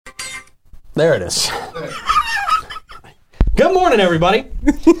There it is. Good morning, everybody.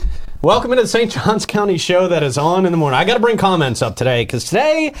 Welcome into the St. Johns County show that is on in the morning. I got to bring comments up today because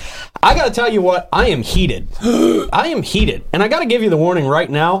today, I got to tell you what, I am heated. I am heated. And I got to give you the warning right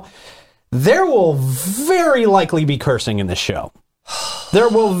now. There will very likely be cursing in this show. There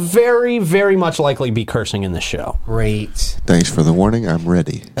will very, very much likely be cursing in this show. Great. Thanks for the warning. I'm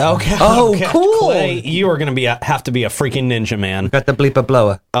ready. Okay. Oh, okay. cool. Clay, you are going to have to be a freaking ninja, man. Got the bleeper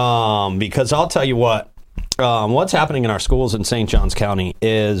blower. Because I'll tell you what's happening in our schools in St. Johns County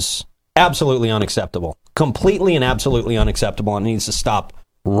is absolutely unacceptable. Completely and absolutely unacceptable, and it needs to stop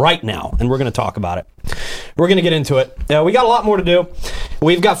right now. And we're going to talk about it. We're going to get into it. We got a lot more to do.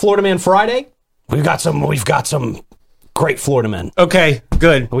 We've got Florida Man Friday. We've got some great Florida men. Okay,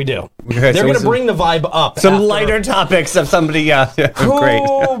 good. We do. Okay, They're going to bring the vibe up. Some lighter topics of somebody. Great.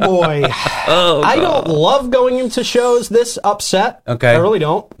 Oh, boy. I don't love going into shows this upset. Okay. I really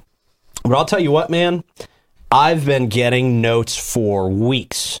don't. But I'll tell you what, man. I've been getting notes for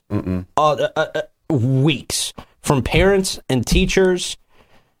weeks. Weeks. From parents and teachers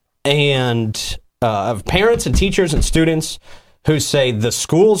and students who say the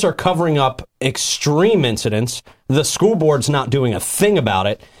schools are covering up extreme incidents. The school board's not doing a thing about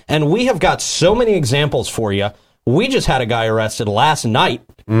it. And we have got so many examples for you. We just had a guy arrested last night.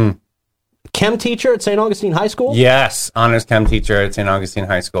 Chem teacher at St. Augustine High School? Yes, honors chem teacher at St. Augustine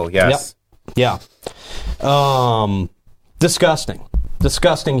High School. Yes. Yep. Yeah. Disgusting.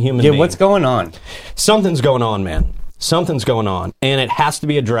 Disgusting human being. Yeah, what's going on? Something's going on, man. Something's going on. And it has to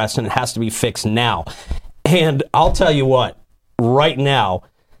be addressed and it has to be fixed now. And I'll tell you what. Right now,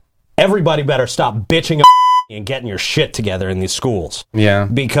 everybody better stop bitching and getting your shit together in these schools. Yeah.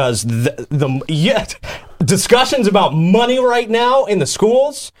 Because discussions about money right now in the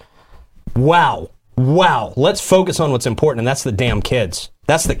schools, wow. Let's focus on what's important, and that's the damn kids.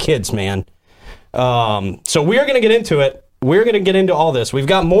 That's the kids, man. So we're going to get into it. We're going to get into all this. We've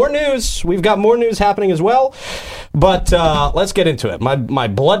got more news. We've got more news happening as well. But let's get into it. My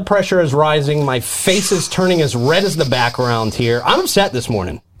blood pressure is rising. My face is turning as red as the background here. I'm upset this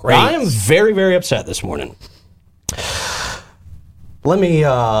morning. Great. I am very, very upset this morning. Let me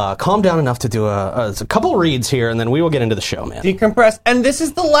calm down enough to do a couple reads here, and then we will get into the show, man. Decompress. And this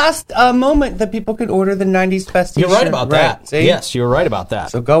is the last moment that people can order the 90s Best t-shirt. You're right about that. See? Yes, you're right about that.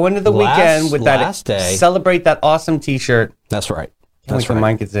 So go into the weekend with that. Last day. Celebrate that awesome t-shirt. That's right. Can't wait till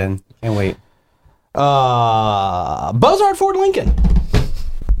mine gets in. Can't wait. Bozard Ford Lincoln.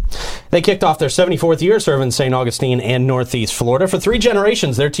 They kicked off their 74th year serving St. Augustine and Northeast Florida. For 3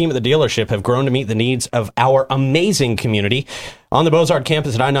 generations, their team at the dealership have grown to meet the needs of our amazing community. On the Bozard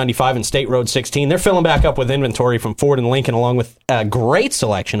campus at I-95 and State Road 16, they're filling back up with inventory from Ford and Lincoln, along with a great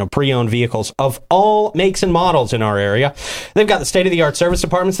selection of pre-owned vehicles of all makes and models in our area. They've got the state-of-the-art service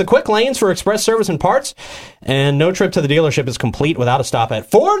departments, the quick lanes for express service and parts, and no trip to the dealership is complete without a stop at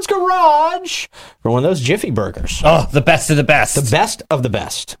Ford's Garage for one of those Jiffy Burgers. Oh, the best of the best. The best of the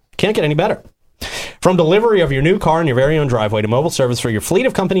best. Can't get any better. From delivery of your new car in your very own driveway to mobile service for your fleet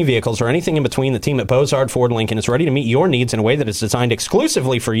of company vehicles or anything in between, the team at Bozard Ford Lincoln is ready to meet your needs in a way that is designed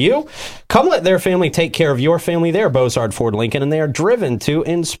exclusively for you. Come let their family take care of your family. They're Bozard Ford Lincoln, and they are driven to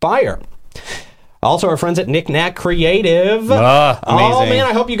inspire. Also, our friends at Knick Knack Creative. Amazing. Oh, man,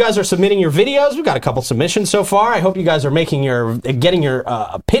 I hope you guys are submitting your videos. We've got a couple submissions so far. I hope you guys are getting your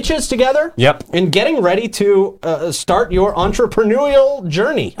pitches together. Yep. And getting ready to start your entrepreneurial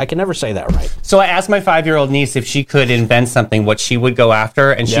journey. I can never say that right. So I asked my 5-year-old niece if she could invent something, what she would go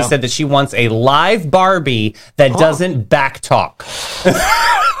after, and she said that she wants a live Barbie that doesn't backtalk.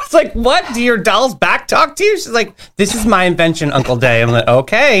 It's like, what? Do your dolls backtalk to you? She's like, this is my invention, Uncle Day. I'm like,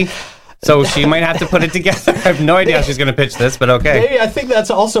 okay. So she might have to put it together. I have no idea how she's going to pitch this, but okay. Maybe I think that's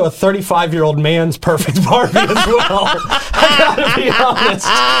also a 35-year-old man's perfect Barbie as well. I gotta be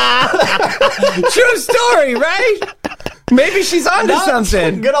honest. True story, right? Maybe she's onto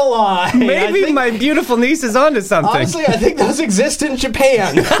something. Not gonna lie. Maybe my beautiful niece is onto something. Honestly, I think those exist in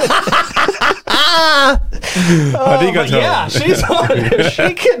Japan. Yeah, she's on it.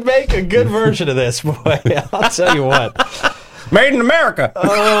 She could make a good version of this, boy. I'll tell you what. Made in America.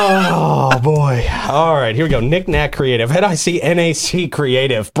 Oh, boy. All right, here we go. Knick Knack Creative. NAC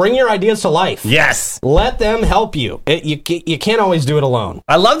Creative. Bring your ideas to life. Yes. Let them help you. You can't always do it alone.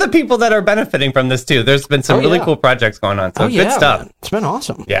 I love the people that are benefiting from this, too. There's been some really cool projects going on. So good stuff. Man. It's been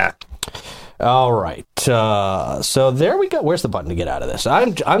awesome. Yeah. All right. So there we go. Where's the button to get out of this?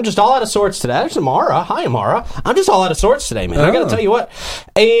 I'm just all out of sorts today. There's Amara. Hi, Amara. I'm just all out of sorts today, man. I got to tell you what.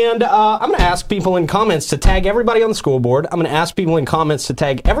 And I'm going to ask people in comments to tag everybody on the school board. I'm going to ask people in comments to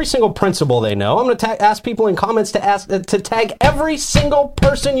tag every single principal they know. I'm going to ask people in comments to tag every single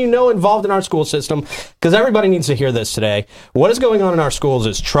person you know involved in our school system, because everybody needs to hear this today. What is going on in our schools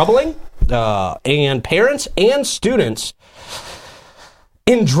is troubling, and parents and students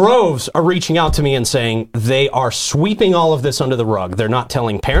in droves are reaching out to me and saying they are sweeping all of this under the rug. They're not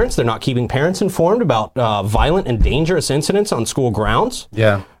telling parents. They're not keeping parents informed about violent and dangerous incidents on school grounds.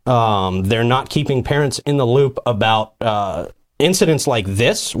 Yeah. They're not keeping parents in the loop about incidents like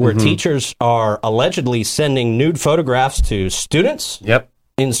this, where teachers are allegedly sending nude photographs to students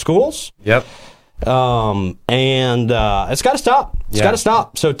in schools. Yep. And it's got to stop. It's got to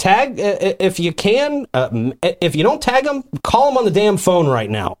stop. So tag, if you can, if you don't tag them, call them on the damn phone right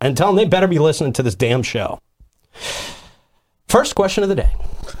now and tell them they better be listening to this damn show. First question of the day.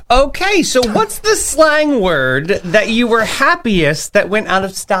 Okay, so what's the slang word that you were happiest that went out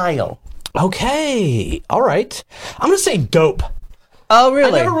of style? Okay. All right. I'm going to say dope. Oh,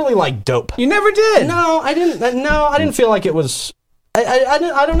 really? I never really liked dope. You never did? No, I didn't. No, I didn't feel like it was...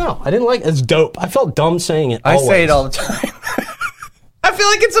 I don't know. I didn't like it. It's dope. I felt dumb saying it always. I say it all the time. I feel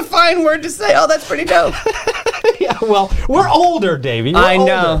like it's a fine word to say. Oh, that's pretty dope. Yeah, well, we're older, Davey. I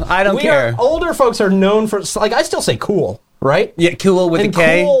know. I don't care. Older folks are known for, like, I still say cool, right? Yeah, cool with a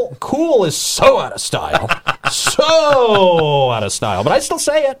K. Cool is so out of style. So out of style. But I still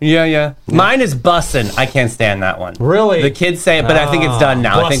say it. Yeah. Mine is bussin'. I can't stand that one. Really? The kids say it, but I think it's done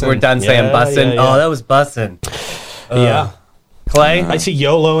now. Bussin'. I think we're done saying bussin'. Yeah. Oh, that was bussin'. Yeah. Clay? I see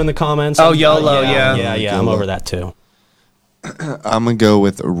YOLO in the comments. Oh, YOLO, yeah. Yeah, I'm over that too. I'm going to go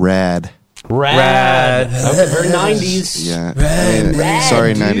with rad. Rad. Okay, very 90s. Yeah. Rad,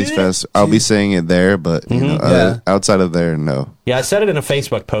 sorry, dude. 90s Fest. I'll be saying it there, but you know, outside of there, no. Yeah, I said it in a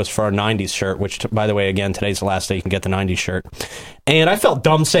Facebook post for our 90s shirt, which, by the way, again, today's the last day you can get the 90s shirt. And I felt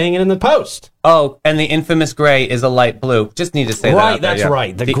dumb saying it in the post. Oh, and the infamous gray is a light blue. Just need to say that. Right, that's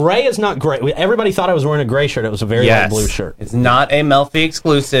right. The gray is not gray. Everybody thought I was wearing a gray shirt. It was a very light blue shirt. It's not a Melfi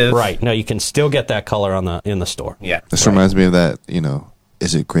exclusive. Right. No, you can still get that color in the store. Yeah. This reminds me of that,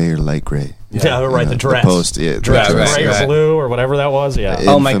 is it gray or light gray? Yeah, right, the dress. The post, yeah. Dress, dress, gray or blue or whatever that was, yeah.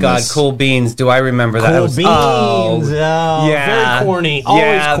 Oh my God, Cool Beans. Do I remember that? Cool Beans. Oh, yeah. Very corny.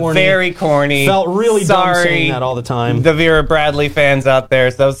 Always corny. Very corny. Felt really dumb saying that all the time. The Vera Bradley fans out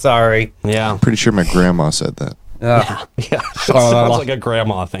there, so sorry. Yeah. I'm pretty sure my grandma said that. Yeah. Sounds like a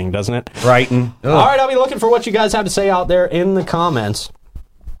grandma thing, doesn't it? Writing. All right, I'll be looking for what you guys have to say out there in the comments.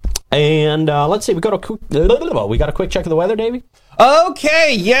 And let's see, we got a quick check of the weather, Davey?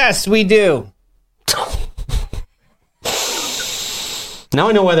 Okay, yes, we do. Now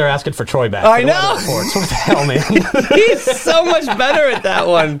I know why they're asking for Troy back. I know. What the hell, man? He's so much better at that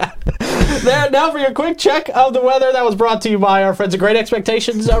one. There, now for your quick check of the weather. That was brought to you by our friends at Great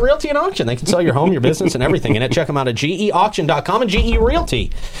Expectations Realty and Auction. They can sell your home, your business, and everything in it. Check them out at geauction.com and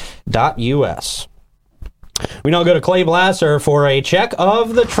gerealty.us. We now go to Clay Blasser for a check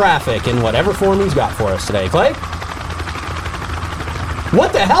of the traffic in whatever form he's got for us today. Clay?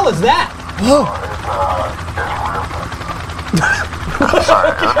 What the hell is that?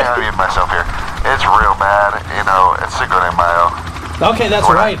 Sorry, let me unmute myself here. It's real bad. It's Cinco de Mayo. Okay, that's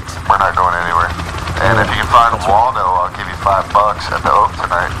right. We're not going anywhere. And if you can find Waldo, I'll give you $5 at the Oak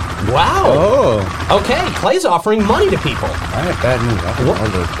tonight. Wow. Oh. Okay, Clay's offering money to people. I have bad news.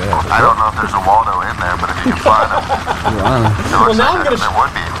 I don't know if there's a Waldo in there, but if you can find him. Well, now I'm there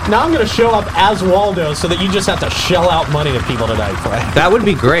would be. Now I'm going to show up as Waldo so that you just have to shell out money to people tonight, Clay. That would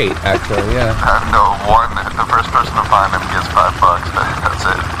be great, actually, yeah. No, the first person to find him gets $5. That's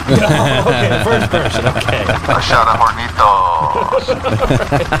it. Okay, the first person, okay. A shot of Hornitos.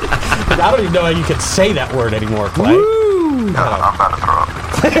 I don't even know how you could say that word anymore, Clay. I'm about to throw up.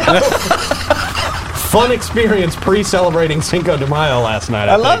 Fun experience pre-celebrating Cinco de Mayo last night.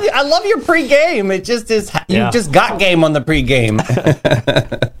 I love your pregame. It just is. You just got game on the pregame.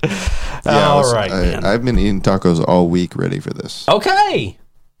 All right, man. I've been eating tacos all week, ready for this. Okay,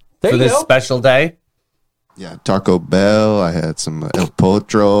 there for you this go. special day. Yeah, Taco Bell. I had some El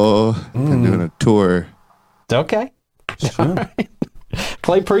Potro. Been doing a tour. Okay. All right.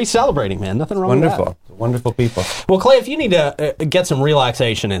 Clay pre-celebrating, man. Nothing wrong with that. Wonderful. Wonderful people. Well, Clay, if you need to get some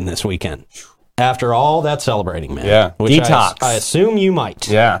relaxation in this weekend, after all that celebrating, man. Which detox. I assume you might.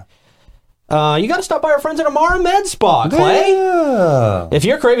 Yeah. You got to stop by our friends at Amara Med Spa, Clay. Yeah. If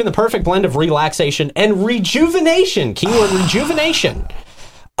you're craving the perfect blend of relaxation and rejuvenation, keyword rejuvenation,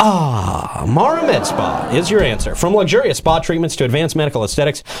 Amara Med Spa is your answer. From luxurious spa treatments to advanced medical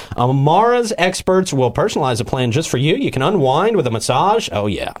aesthetics, Amara's experts will personalize a plan just for you. You can unwind with a massage. Oh,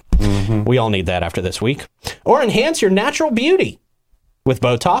 yeah. We all need that after this week. Or enhance your natural beauty with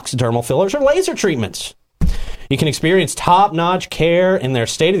Botox, dermal fillers, or laser treatments. You can experience top-notch care in their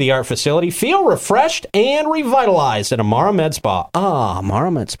state-of-the-art facility. Feel refreshed and revitalized at Amara Med Spa.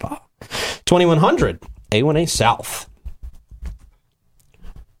 Amara Med Spa. 2100 A1A South.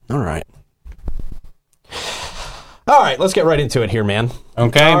 All right, let's get right into it here, man.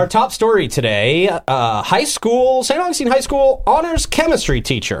 Okay. Our top story today, St. Augustine High School honors chemistry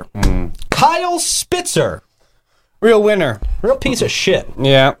teacher, Kyle Spitzer. Real winner. Real piece of shit.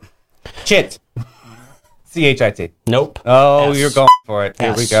 Yeah. Chit. C-H-I-T. Nope. Oh, S. you're going for it.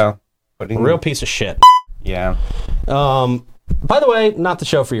 Here we go. Real piece of shit. Yeah. By the way, not the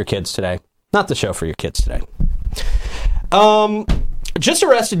show for your kids today. Just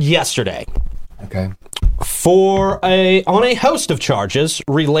arrested yesterday. Okay. On a host of charges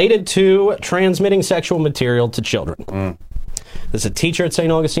related to transmitting sexual material to children. This is a teacher at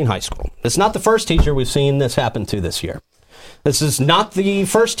St. Augustine High School. It's not the first teacher we've seen this happen to this year. This is not the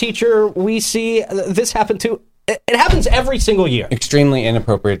first teacher we see this happen to. It happens every single year. Extremely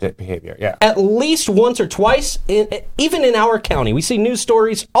inappropriate behavior, yeah. At least once or twice, even in our county. We see news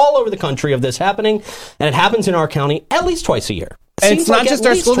stories all over the country of this happening, and it happens in our county at least twice a year. And it's not just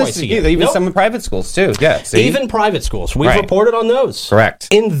our school district either, even some private schools too. Yeah, see? Even private schools. We've reported on those. Correct.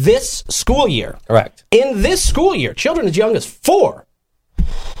 In this school year. Correct. In this school year, children as young as 4.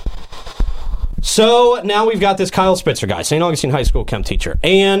 So now we've got this Kyle Spitzer guy, St. Augustine High School chem teacher.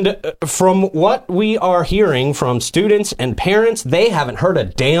 And from what we are hearing from students and parents, they haven't heard a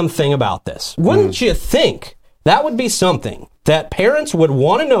damn thing about this. Wouldn't you think that would be something that parents would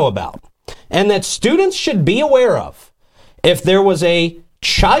want to know about and that students should be aware of? If there was a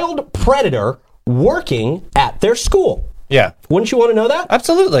child predator working at their school. Yeah. Wouldn't you want to know that?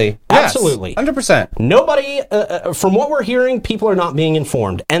 Absolutely. Yes. Absolutely. 100%. Nobody, from what we're hearing, people are not being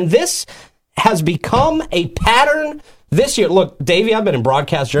informed. And this has become a pattern this year. Look, Davey, I've been in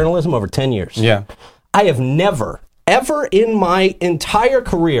broadcast journalism over 10 years. Yeah. I have never, ever in my entire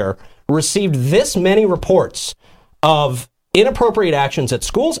career received this many reports of inappropriate actions at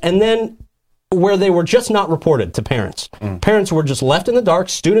schools and then where they were just not reported to parents. Parents were just left in the dark.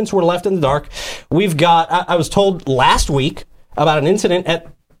 Students were left in the dark. We've got, I was told last week about an incident at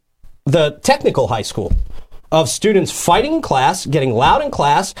the technical high school of students fighting in class, getting loud in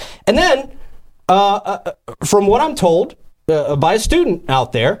class, and then, from what I'm told by a student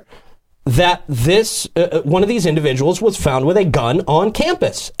out there, that this one of these individuals was found with a gun on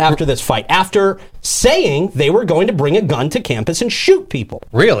campus after this fight, after saying they were going to bring a gun to campus and shoot people.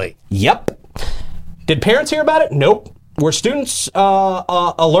 Really? Yep. Did parents hear about it? Nope. Were students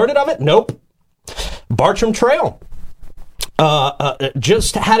alerted of it? Nope. Bartram Trail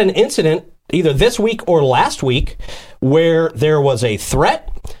just had an incident either this week or last week where there was a threat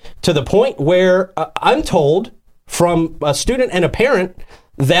to the point where I'm told from a student and a parent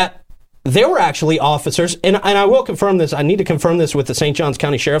that there were actually officers, and I will confirm this. I need to confirm this with the St. Johns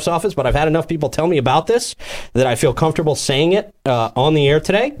County Sheriff's Office, but I've had enough people tell me about this that I feel comfortable saying it on the air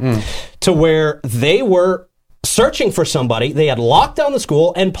today, to where they were searching for somebody. They had locked down the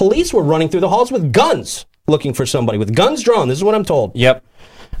school, and police were running through the halls with guns, looking for somebody, with guns drawn. This is what I'm told. Yep.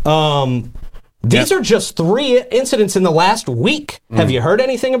 These are just 3 incidents in the last week. Have you heard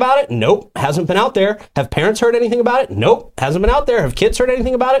anything about it? Nope. Hasn't been out there. Have parents heard anything about it? Nope. Hasn't been out there. Have kids heard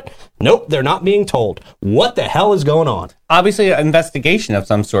anything about it? Nope. They're not being told. What the hell is going on? Obviously an investigation of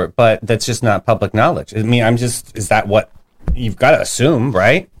some sort, but that's just not public knowledge. I mean, is that what you've got to assume,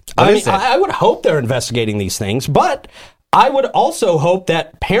 right? I would hope they're investigating these things, but I would also hope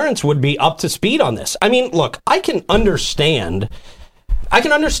that parents would be up to speed on this. I mean, look, I can understand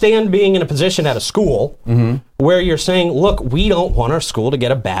being in a position at a school where you're saying, look, we don't want our school to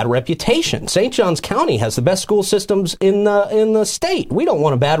get a bad reputation. St. Johns County has the best school systems in the state. We don't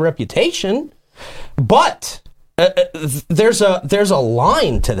want a bad reputation. But there's a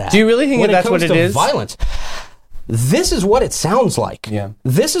line to that. Do you really think that's what it is? Violence. This is what it sounds like. Yeah.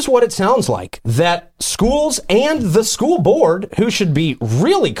 This is what it sounds like, that schools and the school board, who should be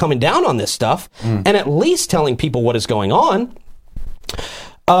really coming down on this stuff and at least telling people what is going on,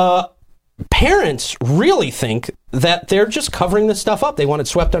 parents really think that they're just covering this stuff up. They want it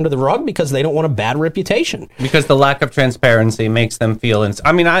swept under the rug because they don't want a bad reputation. Because the lack of transparency makes them feel...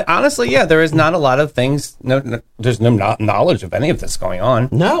 honestly, there is not a lot of things... there's no knowledge of any of this going on.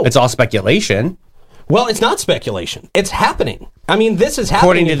 No. It's all speculation. Well, it's not speculation. It's happening. I mean, this is happening.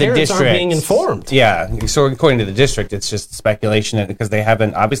 According to the parents district, aren't being informed. Yeah, so according to the district, it's just speculation because they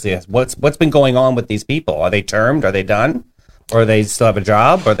haven't, obviously, what's been going on with these people? Are they termed? Are they done? Or they still have a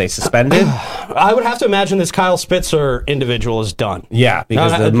job? Are they suspended? I would have to imagine this Kyle Spitzer individual is done. Yeah,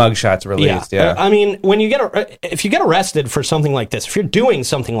 because the mugshot's released. Yeah. I mean, when you if you get arrested for something like this, if you're doing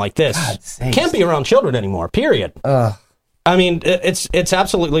something like this, can't be around children anymore. Period. I mean, it's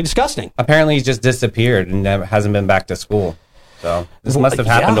absolutely disgusting. Apparently, he's just disappeared and hasn't been back to school. So this must have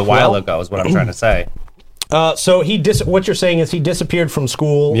happened a while ago. Is what I'm trying to say. So what you're saying is he disappeared from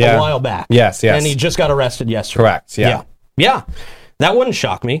school a while back. Yes, and he just got arrested yesterday. Correct. Yeah. That wouldn't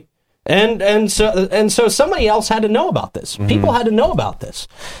shock me. And so somebody else had to know about this. Mm-hmm. People had to know about this.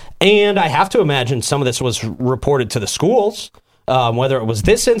 And I have to imagine some of this was reported to the schools, whether it was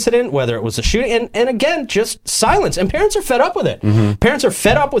this incident, whether it was a shooting, and again, just silence. And parents are fed up with it. Mm-hmm. Parents are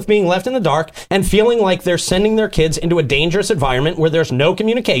fed up with being left in the dark and feeling like they're sending their kids into a dangerous environment where there's no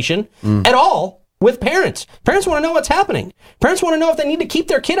communication at all with parents. Parents want to know what's happening. Parents want to know if they need to keep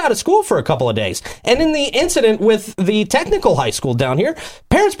their kid out of school for a couple of days. And in the incident with the technical high school down here,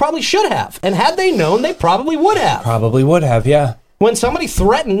 parents probably should have. And had they known, they probably would have. Probably would have, yeah. When somebody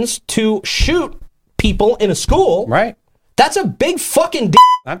threatens to shoot people in a school, right? That's a big fucking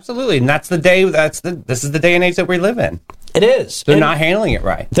Absolutely. And that's the day, this is the day and age that we live in. It is. They're not handling it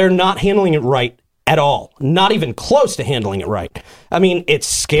right. They're not handling it right at all. Not even close to handling it right. I mean, it's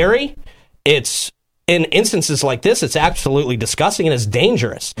scary. It's, in instances like this, it's absolutely disgusting and it's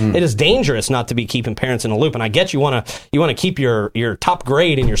dangerous. It is dangerous not to be keeping parents in a loop. And I get you want to keep your top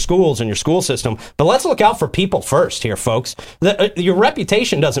grade in your schools and your school system, but let's look out for people first here, folks. Your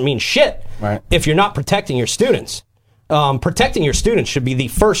reputation doesn't mean shit if you're not protecting your students. Protecting your students should be the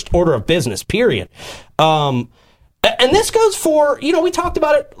first order of business, period. And this goes for, we talked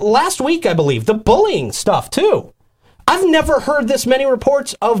about it last week, I believe, the bullying stuff too. I've never heard this many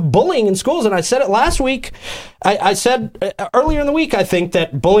reports of bullying in schools, and I said it last week. I said earlier in the week, I think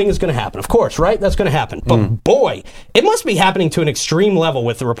that bullying is going to happen. Of course, right? That's going to happen. But boy, it must be happening to an extreme level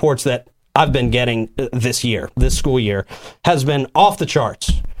with the reports that I've been getting this school year, has been off the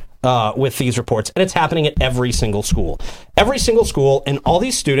charts with these reports, and it's happening at every single school. Every single school, and all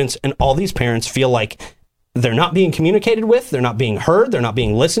these students and all these parents feel like they're not being communicated with, they're not being heard, they're not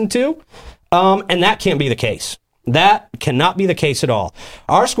being listened to, and that can't be the case. That cannot be the case at all.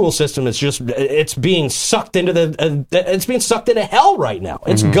 Our school system is it's being sucked into hell right now.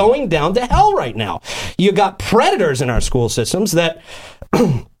 It's going down to hell right now. You got predators in our school systems that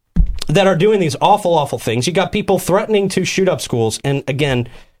are doing these awful, awful things. You got people threatening to shoot up schools. And again,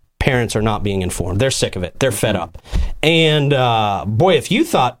 parents are not being informed. They're sick of it. They're fed up. And boy, if you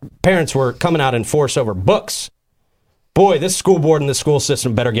thought parents were coming out in force over books, boy, this school board and this school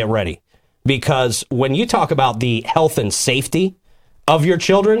system better get ready. Because when you talk about the health and safety of your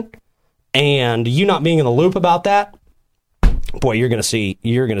children and you not being in the loop about that, boy, you're going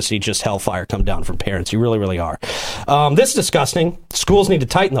to see just hellfire come down from parents. You really, really are. This is disgusting. Schools need to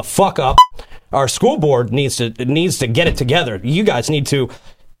tighten the fuck up. Our school board needs to get it together. You guys need to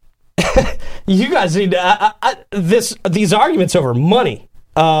these arguments over money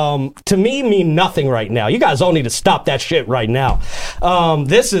to me mean nothing right now. You guys all need to stop that shit right now.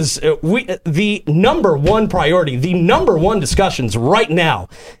 This is the number one priority. The number one discussions right now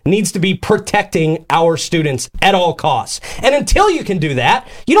needs to be protecting our students at all costs. And until you can do that,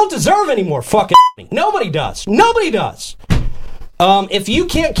 you don't deserve any more fucking money. Nobody does. Nobody does. If you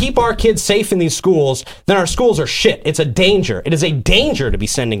can't keep our kids safe in these schools, then our schools are shit. It's a danger. It is a danger to be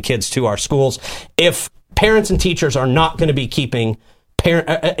sending kids to our schools if parents and teachers are not going to be keeping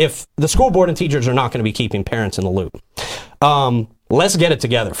if the school board and teachers are not going to be keeping parents in the loop. Let's get it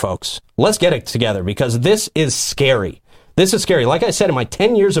together, folks. Let's get it together because this is scary. This is scary. Like I said, in my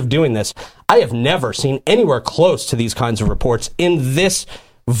 10 years of doing this, I have never seen anywhere close to these kinds of reports in this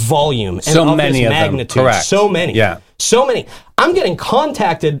volume and so of many this of magnitude. Them. Correct. So many. Yeah. So many. I'm getting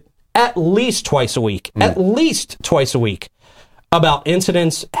contacted at least twice a week. At least twice a week. About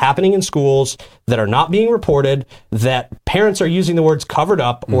incidents happening in schools that are not being reported, that parents are using the words covered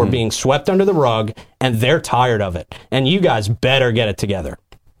up or being swept under the rug, and they're tired of it. And you guys better get it together.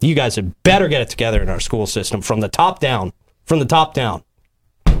 You guys had better get it together in our school system from the top down. From the top down.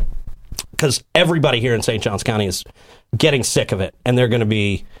 Because everybody here in St. Johns County is getting sick of it, and they're going to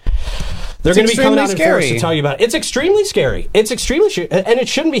be coming out in force to tell you about it. It's extremely scary. It's extremely and it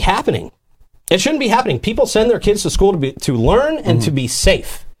shouldn't be happening. It shouldn't be happening. People send their kids to school to learn and to be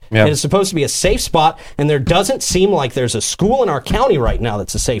safe. Yeah. It is supposed to be a safe spot, and there doesn't seem like there's a school in our county right now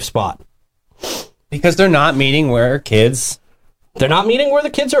that's a safe spot. Because they're not meeting where kids... They're not meeting where the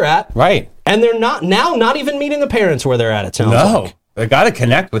kids are at. Right. And they're not even meeting the parents where they're at, it sounds No. like. They got to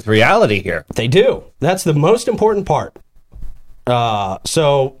connect with reality here. They do. That's the most important part.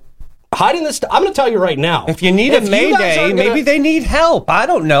 So hiding this, I'm going to tell you right now. If you need a Mayday, maybe they need help. I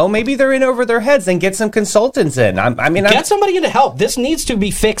don't know. Maybe they're in over their heads, and get some consultants in. Get somebody in to help. This needs to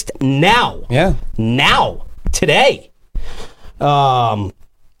be fixed now. Yeah. Now. Today. I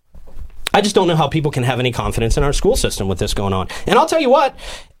just don't know how people can have any confidence in our school system with this going on. And I'll tell you what,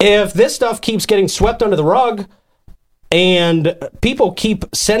 if this stuff keeps getting swept under the rug, and people keep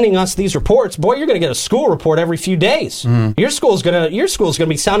sending us these reports, boy, you're going to get a school report every few days. Your school's going to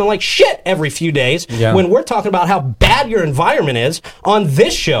be sounding like shit every few days when we're talking about how bad your environment is on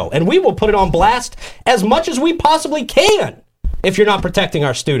this show. And we will put it on blast as much as we possibly can if you're not protecting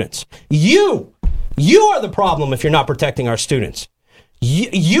our students. You are the problem if you're not protecting our students.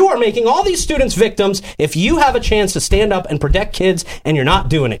 You are making all these students victims if you have a chance to stand up and protect kids and you're not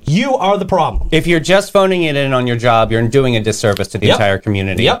doing it. You are the problem. If you're just phoning it in on your job, you're doing a disservice to the entire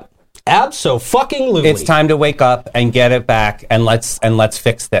community. Yep. Abso-fucking-lutely. It's time to wake up and get it back, and let's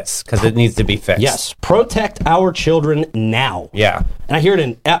fix this, because it needs to be fixed. Yes. Protect our children now. Yeah. And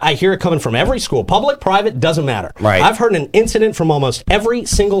I hear it coming from every school. Public, private, doesn't matter. Right. I've heard an incident from almost every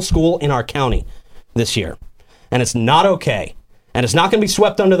single school in our county this year. And it's not okay. And it's not going to be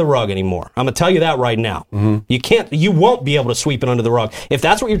swept under the rug anymore. I'm going to tell you that right now. You won't be able to sweep it under the rug. If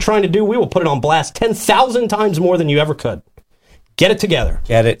that's what you're trying to do, we will put it on blast 10,000 times more than you ever could. Get it together.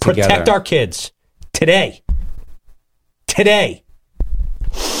 Protect our kids. Today.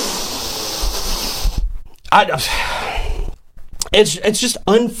 It's just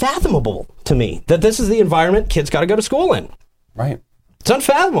unfathomable to me that this is the environment kids got to go to school in. Right. It's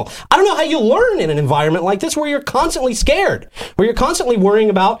unfathomable. I don't know how you learn in an environment like this where you're constantly scared, where you're constantly worrying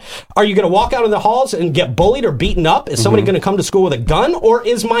about, are you going to walk out of the halls and get bullied or beaten up? Is somebody going to come to school with a gun, or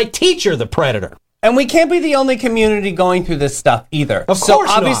is my teacher the predator? And we can't be the only community going through this stuff either. Of course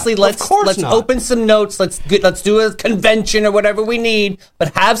not. Obviously, let's open some notes. Let's do a convention or whatever we need,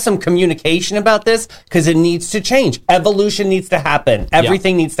 but have some communication about this, because it needs to change. Evolution needs to happen.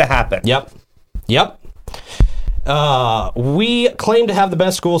 Everything needs to happen. Yep. We claim to have the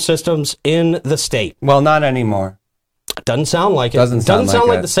best school systems in the state. Well, not anymore. Doesn't sound like it. Doesn't sound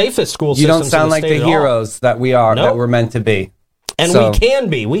like the safest school systems. You don't sound like the heroes that we are, that we're meant to be. And we can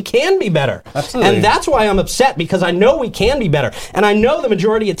be. We can be better. Absolutely. And that's why I'm upset, because I know we can be better. And I know the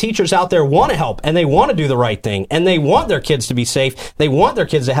majority of teachers out there want to help, and they want to do the right thing, and they want their kids to be safe. They want their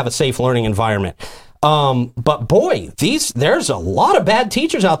kids to have a safe learning environment. But boy, there's a lot of bad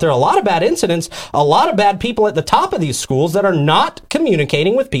teachers out there, a lot of bad incidents, a lot of bad people at the top of these schools that are not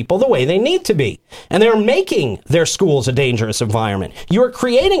communicating with people the way they need to be. And they're making their schools a dangerous environment. You are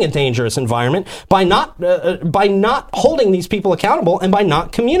creating a dangerous environment by not holding these people accountable and by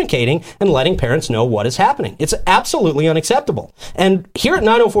not communicating and letting parents know what is happening. It's absolutely unacceptable. And here at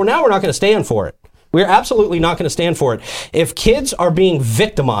 904 Now, we're not going to stand for it. We're absolutely not going to stand for it. If kids are being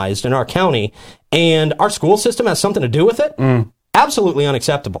victimized in our county and our school system has something to do with it, absolutely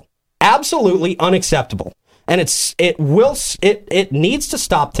unacceptable. Absolutely unacceptable. And it needs to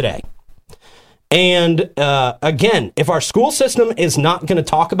stop today. And again, if our school system is not going to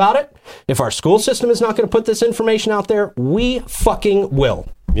talk about it, if our school system is not going to put this information out there, we fucking will.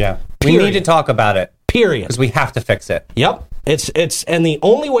 Yeah. Period. We need to talk about it. Period. Because we have to fix it. Yep. And the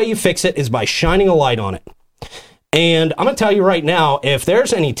only way you fix it is by shining a light on it. And I'm going to tell you right now, if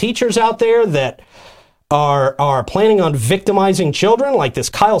there's any teachers out there that are planning on victimizing children like this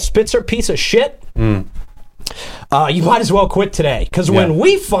Kyle Spitzer piece of shit, you might as well quit today. Because when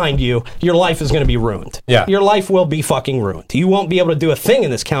we find you, your life is going to be ruined. Yeah. Your life will be fucking ruined. You won't be able to do a thing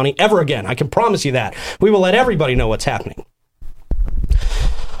in this county ever again. I can promise you that. We will let everybody know what's happening.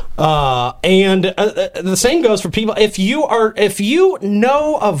 And the same goes for people. If you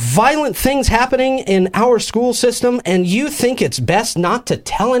know of violent things happening in our school system and you think it's best not to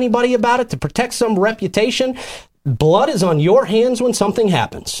tell anybody about it to protect some reputation, blood is on your hands when something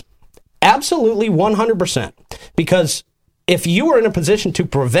happens. Absolutely 100%. Because if you were in a position to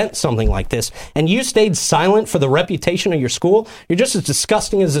prevent something like this and you stayed silent for the reputation of your school, you're just as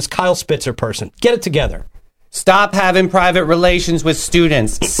disgusting as this Kyle Spitzer person. Get it together. Stop having private relations with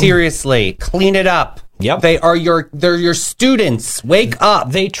students. Seriously, clean it up. Yep. They're your students. Wake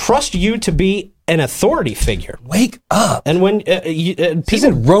up. They trust you to be an authority figure. Wake up. And when this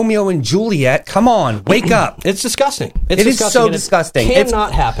isn't Romeo and Juliet. Come on, wake up. It's disgusting. It is so disgusting. It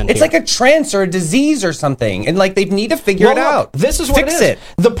cannot happen. It's like a trance or a disease or something, and like they need to figure it out. This is what Fix it is.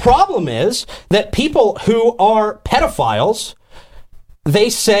 The problem is that people who are pedophiles, they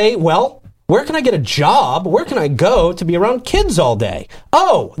say, well, Where can I get a job? Where can I go to be around kids all day?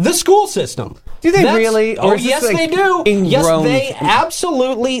 Oh, the school system. Do they really? Or yes, they do. Yes, they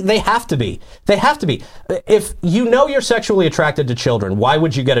absolutely, they have to be. They have to be. If you know you're sexually attracted to children, why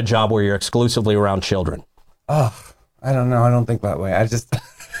would you get a job where you're exclusively around children? Oh, I don't know. I don't think that way. I just...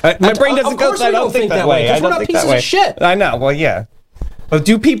 my brain doesn't go, I don't think that way. Because we're not pieces of shit. I know. Well, yeah. But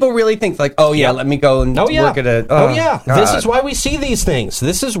do people really think like, oh yeah, let me go and work at a... Oh yeah. God. This is why we see these things.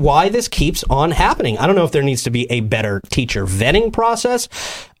 This is why this keeps on happening. I don't know if there needs to be a better teacher vetting process.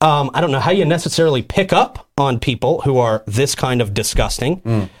 I don't know how you necessarily pick up on people who are this kind of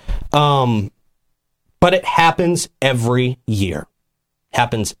disgusting. But it happens every year.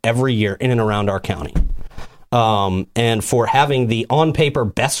 Happens every year in and around our county. And for having the on paper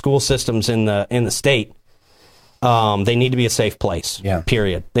best school systems in the state, they need to be a safe place. Yeah.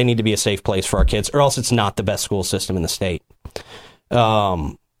 Period. They need to be a safe place for our kids, or else it's not the best school system in the state.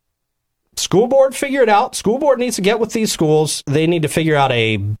 School board, figure it out. School board needs to get with these schools. They need to figure out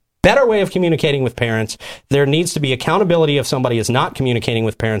a better way of communicating with parents. There needs to be accountability if somebody is not communicating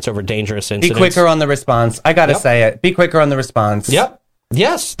with parents over dangerous incidents. Be quicker on the response. I got to say it. Be quicker on the response. Yep.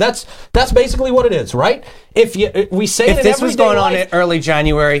 Yes, that's basically what it is, right? If we say it, if this was going on in early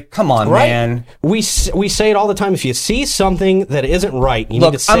January, come on, right? Man. We say it all the time. If you see something that isn't right, you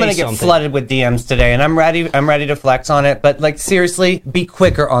need to say something. I'm going to get flooded with DMs today, and I'm ready to flex on it. But like, seriously, be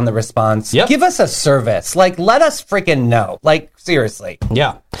quicker on the response. Yep. Give us a service. Like, let us freaking know. Like, seriously.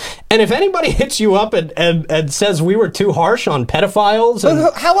 Yeah. And if anybody hits you up and says we were too harsh on pedophiles,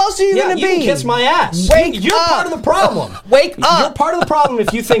 how else are you going to be? You can kiss my ass. You're part of the problem. Wake up. You're part of the problem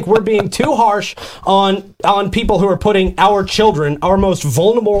if you think we're being too harsh on people who are putting our children, our most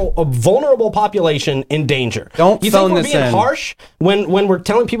vulnerable population, in danger. Don't you phone think we're this being in. harsh when we're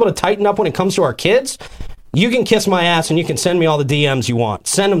telling people to tighten up when it comes to our kids? You can kiss my ass and you can send me all the DMs you want.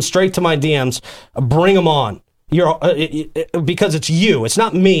 Send them straight to my DMs. Bring them on. Because it's you. It's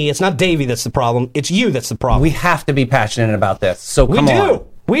not me. It's not Davey that's the problem. It's you that's the problem. We have to be passionate about this. So come on.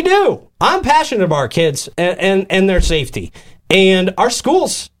 We do. I'm passionate about our kids and their safety. And our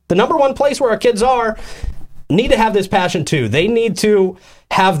schools, the number one place where our kids are, need to have this passion too. They need to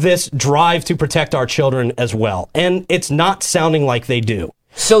have this drive to protect our children as well. And it's not sounding like they do.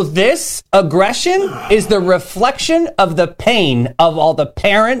 So this aggression is the reflection of the pain of all the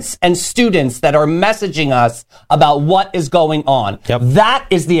parents and students that are messaging us about what is going on. Yep. That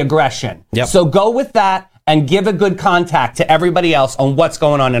is the aggression. Yep. So go with that and give a good contact to everybody else on what's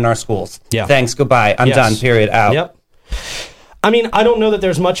going on in our schools. Yeah. Thanks. Goodbye. I'm done. Period. Out. Yep. I mean, I don't know that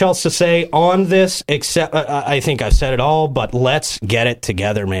there's much else to say on this, except I think I've said it all, but let's get it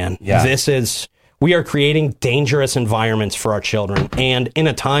together, man. Yeah. We are creating dangerous environments for our children. And in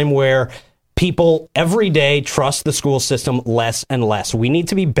a time where people every day trust the school system less and less, we need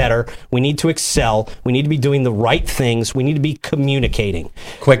to be better. We need to excel. We need to be doing the right things. We need to be communicating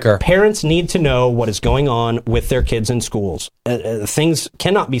quicker. Parents need to know what is going on with their kids in schools. Things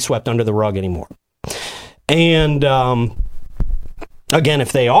cannot be swept under the rug anymore. And again,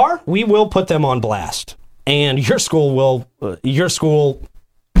 if they are, we will put them on blast. And your school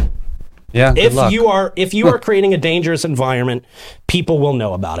Yeah. If you are creating a dangerous environment, people will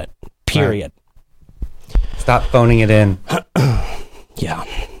know about it. Period. Right. Stop phoning it in. Yeah.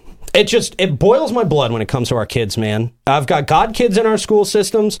 It boils my blood when it comes to our kids, man. I've got God kids in our school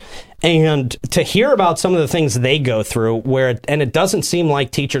systems, and to hear about some of the things they go through and it doesn't seem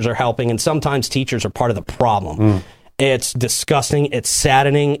like teachers are helping, and sometimes teachers are part of the problem. It's disgusting. It's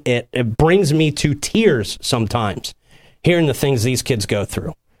saddening. It brings me to tears sometimes hearing the things these kids go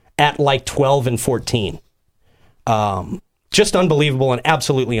through at like 12 and 14. Just unbelievable and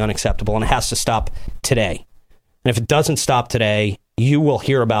absolutely unacceptable, and it has to stop today. And if it doesn't stop today, you will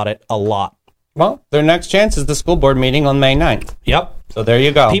hear about it a lot. Well, their next chance is the school board meeting on May 9th. Yep. So there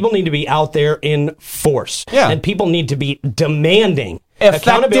you go. People need to be out there in force. Yeah. And people need to be demanding.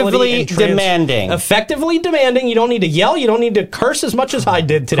 Effectively demanding. Effectively demanding. You don't need to yell. You don't need to curse as much as I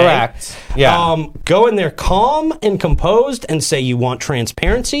did today. Correct. Yeah. Go in there calm and composed and say you want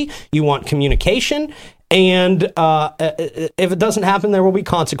transparency, you want communication, and if it doesn't happen, there will be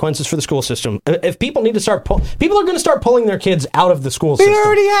consequences for the school system. If people need to people are going to start pulling their kids out of the school system. They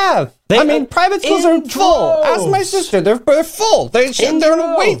already have. Private schools are full. Ask my sister. They're full. They're on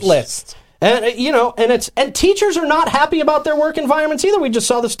a wait list. And and teachers are not happy about their work environments either. We just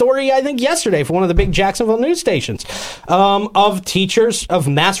saw the story, I think, yesterday for one of the big Jacksonville news stations of teachers of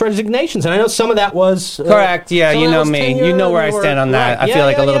mass resignations. And I know some of that was correct. Yeah, you know me. You know where I stand on that. Right. I feel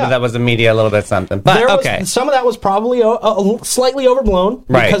like a little bit that was the media, a little bit something. But some of that was probably slightly overblown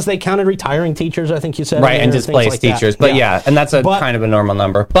because they counted retiring teachers. I think you said and displaced teachers. But and that's kind of a normal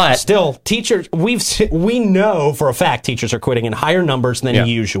number. But still, teachers we know for a fact teachers are quitting in higher numbers than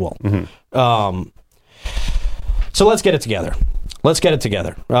usual. Mm-hmm. So let's get it together. Let's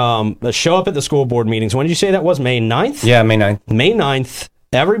show up at the school board meetings. When did you say that was? May 9th? Yeah, May 9th. May 9th.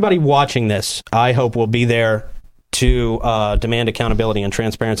 Everybody watching this, I hope, will be there to demand accountability and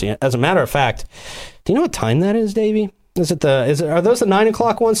transparency. As a matter of fact, do you know what time that is, Davey? Are those the 9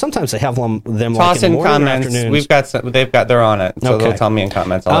 o'clock ones? Sometimes they have them toss in the in comments. Afternoons. They're on it. So they'll tell me in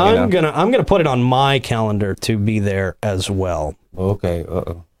comments. I'm gonna put it on my calendar to be there as well. Okay.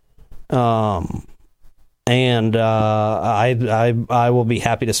 And I will be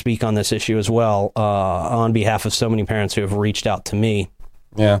happy to speak on this issue as well on behalf of so many parents who have reached out to me.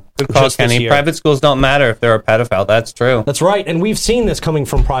 Yeah, good call, Kenny. Private schools don't matter if they're a pedophile. That's true. That's right, and we've seen this coming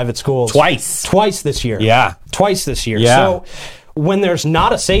from private schools twice this year. Yeah, twice this year. Yeah. So when there's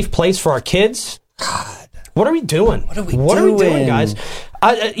not a safe place for our kids, God, what are we doing? What are we doing, guys?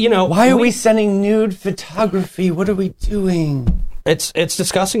 Why are we sending nude photography? What are we doing? It's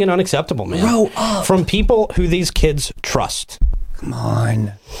disgusting and unacceptable, man. Grow up. From people who these kids trust. Come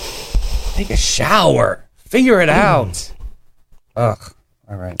on. Take a shower. Figure it out. Ugh.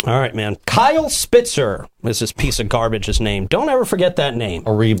 All right, man. Kyle Spitzer is this piece of garbage's name. Don't ever forget that name.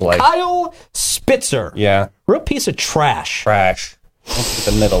 Horrible. Kyle Spitzer. Yeah. Real piece of trash. Trash.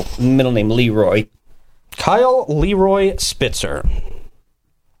 The middle name, Leroy. Kyle Leroy Spitzer.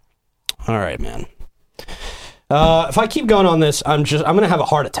 All right, man. If I keep going on this, I'm going to have a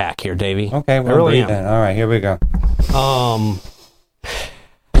heart attack here, Davey. Okay, we're really in. All right, here we go.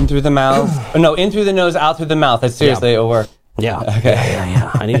 In through the mouth. In through the nose, out through the mouth. That's seriously, it'll work. Yeah. Okay.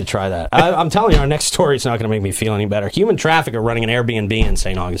 Yeah. I need to try that. I'm telling you, our next story is not going to make me feel any better. Human trafficker running an Airbnb in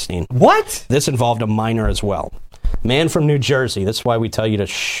St. Augustine. What? This involved a minor as well. Man from New Jersey. That's why we tell you to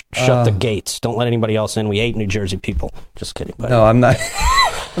shut the gates. Don't let anybody else in. We hate New Jersey people. Just kidding. Buddy. No, I'm not.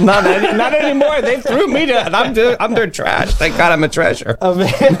 not anymore. They threw me to. I'm their trash. Thank God I'm a treasure. A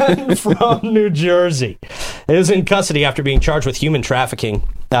man from New Jersey is in custody after being charged with human trafficking,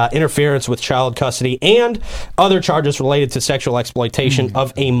 interference with child custody, and other charges related to sexual exploitation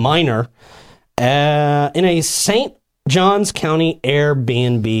of a minor in a St. Johns County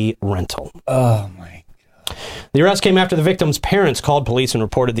Airbnb rental. Oh, my God. The arrest came after the victim's parents called police and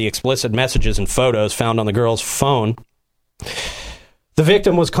reported the explicit messages and photos found on the girl's phone. The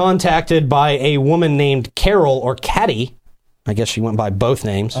victim was contacted by a woman named Carol, or Caddy, I guess she went by both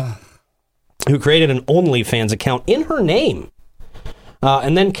names, who created an OnlyFans account in her name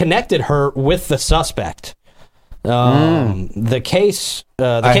and then connected her with the suspect. The case...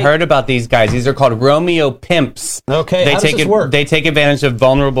 I heard about these guys. These are called Romeo pimps. Okay, how does this work? They take advantage of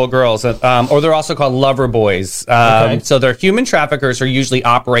vulnerable girls, or they're also called lover boys. So they're human traffickers who usually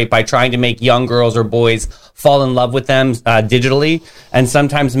operate by trying to make young girls or boys fall in love with them digitally, and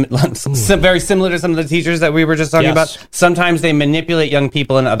sometimes very similar to some of the teachers that we were just talking about. Sometimes they manipulate young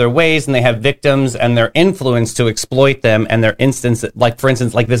people in other ways, and they have victims, and they're influenced to exploit them. And their instance, for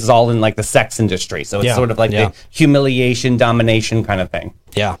instance, this is all in the sex industry. So it's sort of the humiliation, domination kind of thing.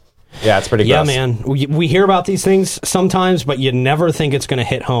 Yeah. Yeah, it's pretty gross. Yeah, man. We hear about these things sometimes, but you never think it's going to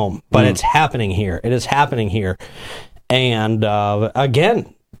hit home. But it's happening here. It is happening here. And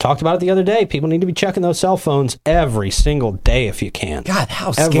again, talked about it the other day. People need to be checking those cell phones every single day if you can. God,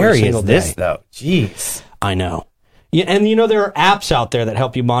 how scary is this, though? Jeez. I know. Yeah, and there are apps out there that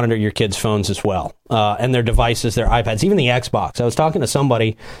help you monitor your kids' phones as well, and their devices, their iPads, even the Xbox. I was talking to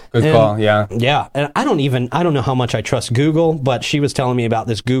somebody. Good call, yeah. Yeah, and I don't know how much I trust Google, but she was telling me about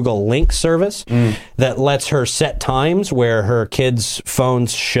this Google Link service that lets her set times where her kids'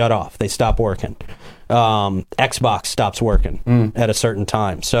 phones shut off. They stop working. Xbox stops working at a certain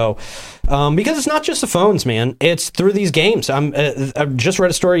time. So, because it's not just the phones, man, it's through these games. I just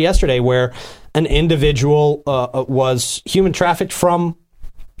read a story yesterday where an individual was human trafficked from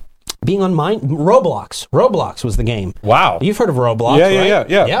being on Roblox. Roblox was the game. Wow. You've heard of Roblox, right?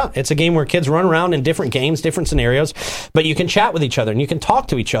 Yeah. Yeah, it's a game where kids run around in different games, different scenarios, but you can chat with each other and you can talk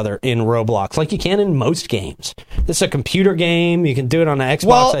to each other in Roblox like you can in most games. This is a computer game. You can do it on an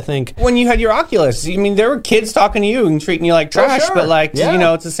Xbox, I think. When you had your Oculus, there were kids talking to you and treating you like trash, but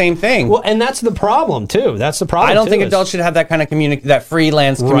it's the same thing. Well, and that's the problem, too. That's the problem, I don't think adults should have that kind of that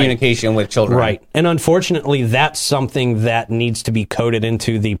freelance communication with children. Right. And unfortunately, that's something that needs to be coded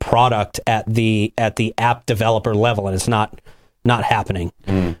into the product product at the app developer level, and it's not happening.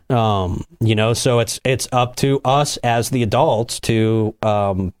 So it's up to us as the adults to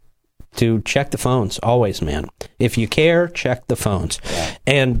check the phones always, man. If you care, check the phones,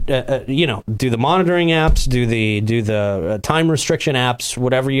 and do the monitoring apps, do the time restriction apps,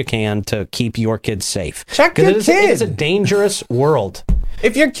 whatever you can to keep your kids safe. Check your kid. It is a dangerous world.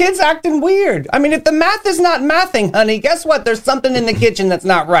 If your kid's acting weird, I mean, if the math is not mathing, honey, guess what? There's something in the kitchen that's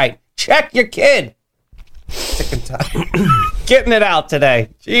not right. Check your kid. Sick and tired. Getting it out today.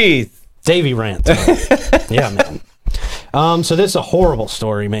 Jeez. Davey rant. Yeah, man. So this is a horrible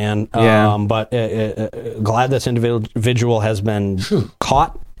story, man. But glad this individual has been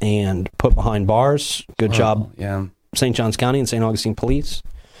caught and put behind bars. Good job, St. Johns County and St. Augustine Police.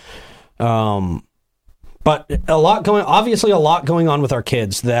 But obviously a lot going on with our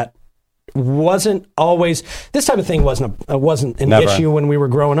kids that wasn't always, this type of thing wasn't an issue when we were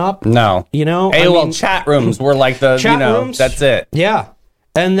growing up. No. AOL chat rooms were like the, rooms, that's it. Yeah.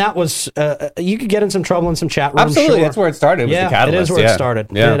 And that was, you could get in some trouble in some chat rooms. Absolutely, sure. that's where it started. It was the catalyst. It is where it started.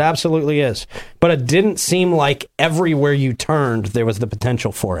 Yeah. It absolutely is. But it didn't seem like everywhere you turned, there was the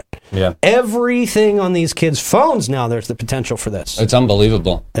potential for it. Yeah. Everything on these kids' phones now, there's the potential for this. It's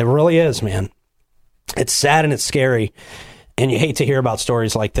unbelievable. It really is, man. It's sad and it's scary. And you hate to hear about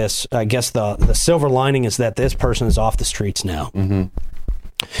stories like this. I guess the silver lining is that this person is off the streets now.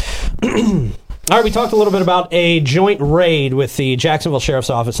 Mm-hmm. All right, we talked a little bit about a joint raid with the Jacksonville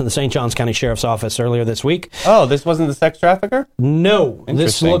Sheriff's Office and the St. Johns County Sheriff's Office earlier this week. Oh, this wasn't the sex trafficker? No,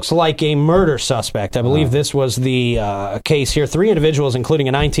 this looks like a murder suspect. I believe this was the case here. 3 individuals, including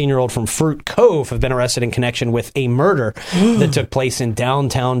a 19-year-old from Fruit Cove, have been arrested in connection with a murder that took place in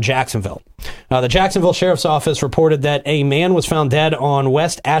downtown Jacksonville. The Jacksonville Sheriff's Office reported that a man was found dead on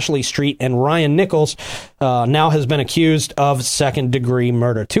West Ashley Street, and Ryan Nichols now has been accused of second-degree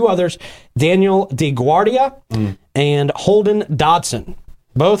murder. 2 others, Daniel DeGuardia and Holden Dodson,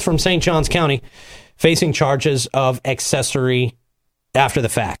 both from St. Johns County, facing charges of accessory after the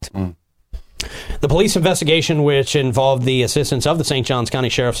fact. The police investigation, which involved the assistance of the St. Johns County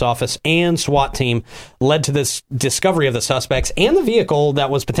Sheriff's Office and SWAT team, led to this discovery of the suspects and the vehicle that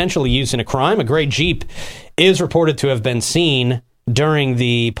was potentially used in a crime. A gray Jeep is reported to have been seen during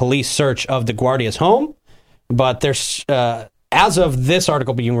the police search of DeGuardia's home, but there's as of this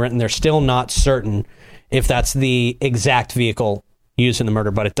article being written, they're still not certain if that's the exact vehicle used in the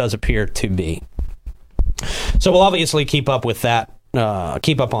murder, but it does appear to be. So we'll obviously keep up with that,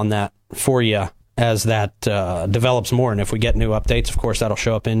 keep up on that for you as that develops more. And if we get new updates, of course, that'll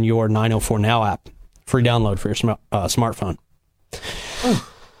show up in your 904 Now app. Free download for your smartphone.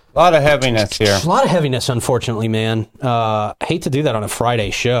 A lot of heaviness here. A lot of heaviness, unfortunately, man. Hate to do that on a Friday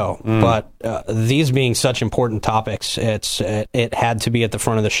show, but these being such important topics, it had to be at the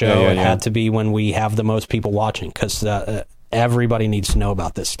front of the show. It had to be when we have the most people watching, because everybody needs to know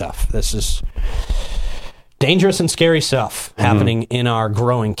about this stuff. This is dangerous and scary stuff happening in our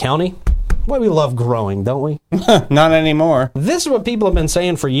growing county. Boy, we love growing, don't we? Not anymore. This is what people have been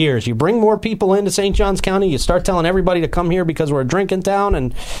saying for years. You bring more people into St. Johns County, you start telling everybody to come here because we're a drinking town,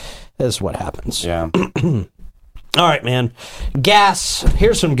 and this is what happens. Yeah. All right, man. Gas.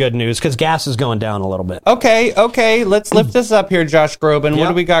 Here's some good news, because gas is going down a little bit. Okay. Let's lift this up here, Josh Groban. What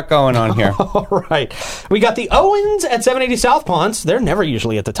do we got going on here? All right. We got the Owens at 780 South Ponce. They're never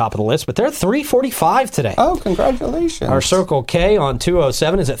usually at the top of the list, but they're $3.45 today. Oh, congratulations. Our Circle K on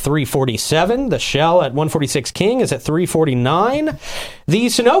 207 is at $3.47. The Shell at 146 King is at $3.49. The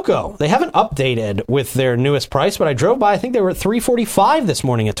Sunoco, they haven't updated with their newest price, but I drove by. I think they were at $3.45 this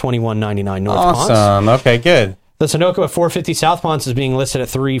morning at $21.99 North Ponce. Awesome. Okay, good. The Sunoco at 450 South Ponce is being listed at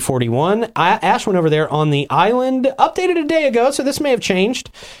 $3.41. Ash went over there on the island, updated a day ago, so this may have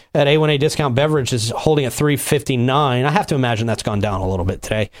changed. At A1A Discount Beverage is holding at $3.59. I have to imagine that's gone down a little bit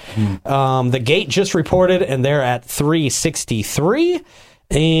today. The Gate just reported, and they're at $3.63.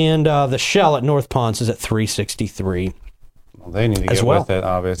 And the Shell at North Ponce is at $3.63. Well, they need to get with it,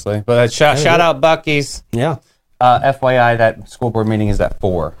 obviously. But shout out Buc-ee's. Yeah. FYI, that school board meeting is at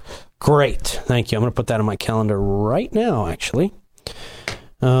 4. Great. Thank you. I'm going to put that on my calendar right now, actually.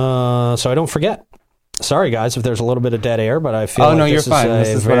 So I don't forget. Sorry, guys, if there's a little bit of dead air, but I feel like this you're fine. is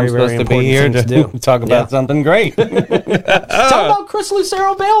This is very, what I'm supposed to be here to do. Talk about something great. Talk about Chris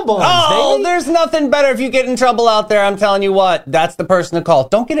Lucero bail bonds, baby. There's nothing better if you get in trouble out there. I'm telling you what, that's the person to call.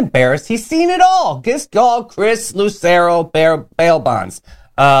 Don't get embarrassed. He's seen it all. Just call Chris Lucero bail bonds.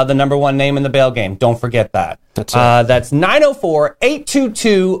 The number 1 name in the bail game. Don't forget that. That's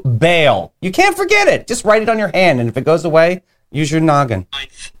 904-822-BAIL. You can't forget it. Just write it on your hand, and if it goes away, use your noggin.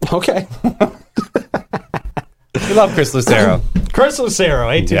 Okay. We love Chris Lucero. Chris Lucero,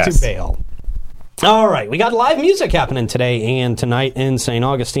 822 Bail. All right, we got live music happening today and tonight in St.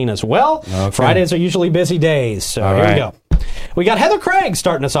 Augustine as well. Okay. Fridays are usually busy days, so here we go. We got Heather Craig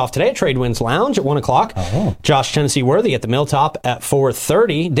starting us off today at Tradewinds Lounge at 1 o'clock. Oh. Josh Tennessee Worthy at the Milltop at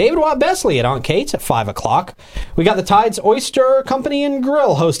 4:30. David Watt Besley at Aunt Kate's at 5 o'clock. We got the Tides Oyster Company and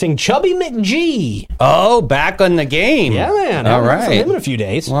Grill hosting Chubby McGee. Oh, back on the game. Yeah, man. All right. Him in a few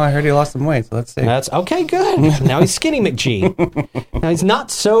days. Well, I heard he lost some weight, so let's see. That's okay, good. Now he's Skinny McGee. Now he's not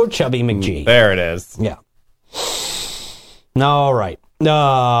so Chubby McGee. There it is. Yeah. All right.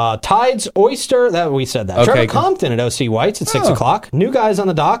 Tides Oyster, that we said that. Okay, Trevor good. Compton at OC White's at 6 o'clock. New Guys on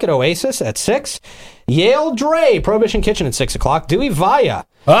the Dock at Oasis at 6. Yale Dre, Prohibition Kitchen at 6 o'clock. Dewey Vaya.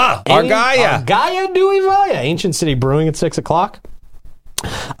 Argaya. Argaya Dewey Vaya. Ancient City Brewing at 6 o'clock.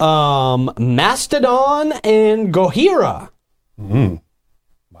 Mastodon and Gohira.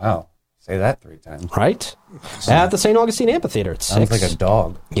 Wow. Say that 3 times. Right? At the St. Augustine Amphitheater at 6. Sounds like a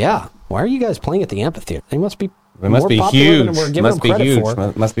dog. Yeah. Why are you guys playing at the amphitheater? They must be It must more be popular huge. than we're giving Must them be credit huge.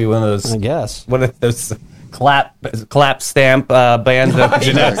 for. Must be one of those. I guess. One of those clap stamp bands that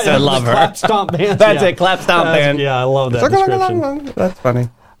Jeanette said love her. Clap stomp band. That's it. Clap stomp band. Yeah, I love that description. That's funny.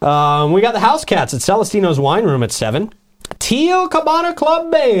 We got the House Cats at Celestino's Wine Room at 7. Teal Cabana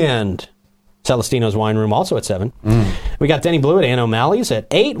Club Band. Celestino's Wine Room also at 7. We got Denny Blue at Ann O'Malley's at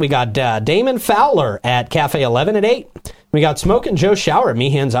 8. We got Damon Fowler at Cafe 11 at 8. We got Smoke and Joe Shower at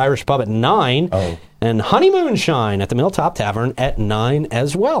Meehan's Irish Pub at 9. Oh. And Honeymoon Shine at the Milltop Tavern at 9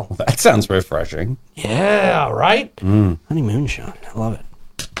 as well. That sounds refreshing. Yeah, right? Honeymoon Shine. I love it.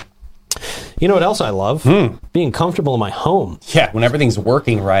 You know what else I love? Being comfortable in my home. Yeah, when everything's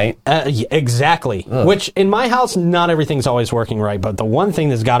working right. Exactly. Ugh. Which, in my house, not everything's always working right, but the one thing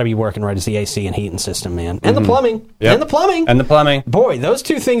that's got to be working right is the AC and heating system, man. And the plumbing. Yep. And the plumbing. And the plumbing. Boy, those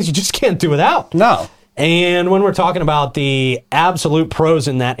two things you just can't do without. No. And when we're talking about the absolute pros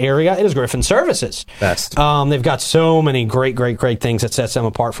in that area, it is Griffin Services. Best. They've got so many great things that sets them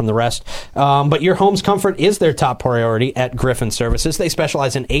apart from the rest. But your home's comfort is their top priority at Griffin Services. They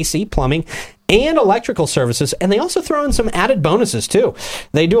specialize in AC, plumbing, and electrical services, and they also throw in some added bonuses, too.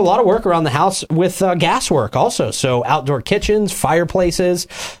 They do a lot of work around the house with gas work also, so outdoor kitchens, fireplaces,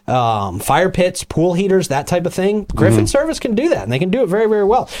 fire pits, pool heaters, that type of thing. Griffin Service can do that, and they can do it very, very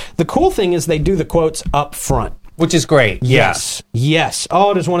well. The cool thing is they do the quotes up front. Which is great. Yes.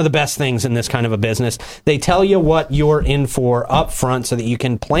 Oh, it is one of the best things in this kind of a business. They tell you what you're in for up front so that you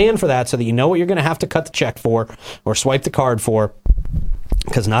can plan for that, so that you know what you're going to have to cut the check for or swipe the card for,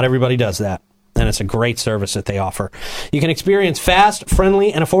 because not everybody does that. And it's a great service that they offer. You can experience fast,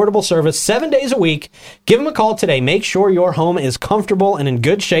 friendly, and affordable service 7 days a week. Give them a call today. Make sure your home is comfortable and in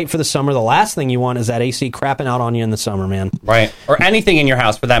good shape for the summer. The last thing you want is that AC crapping out on you in the summer, man. Right. Or anything in your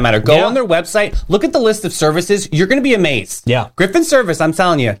house, for that matter. Go on their website. Look at the list of services. You're going to be amazed. Yeah. Griffin Service, I'm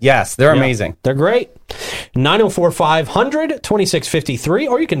telling you. Yes, they're amazing. They're great. 904-500-2653,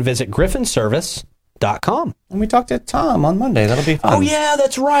 or you can visit griffinservice.com. And we talked to Tom on Monday. That'll be fun. Oh, yeah,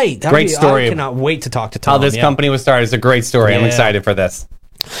 that's right. Great story. I cannot wait to talk to Tom. How this company was started. It's a great story. I'm excited for this.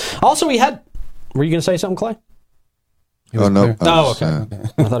 Also, we had... Were you going to say something, Clay? Oh, no. Oh, okay. I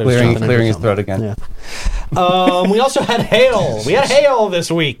thought it was clearing his throat again. Yeah. We also had hail. We had hail this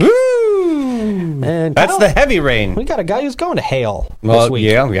week. Woo! And That's the heavy rain. We got a guy who's going to hail this week.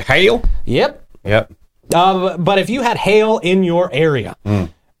 Yeah, hail? Yep. Yep. But if you had hail in your area...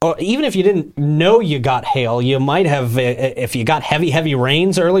 Or even if you didn't know you got hail, you might have, if you got heavy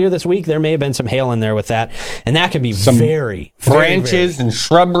rains earlier this week, there may have been some hail in there with that. And that can be very branches and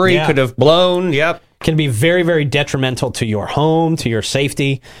shrubbery could have blown. Yep. Can be very, very detrimental to your home, to your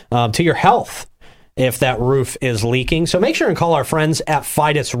safety, to your health, if that roof is leaking. So make sure and call our friends at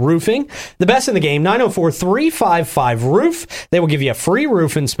Fidus Roofing. The best in the game, 904-355-ROOF. They will give you a free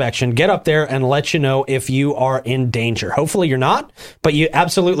roof inspection, get up there, and let you know if you are in danger. Hopefully you're not, but you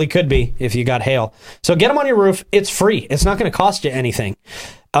absolutely could be if you got hail. So get them on your roof. It's free. It's not going to cost you anything.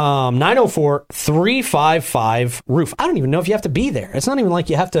 904-355-ROOF. I don't even know if you have to be there. It's not even like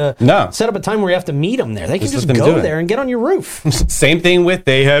you have to set up a time where you have to meet them there. They can just go there and get on your roof. Same thing with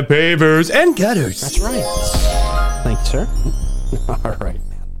they have pavers and gutters. That's right. Thank you, sir. All right,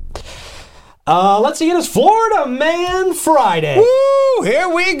 man. Let's see. It is Florida Man Friday. Woo! Here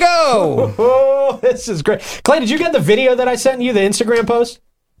we go. Oh, this is great. Clay, did you get the video that I sent you, the Instagram post?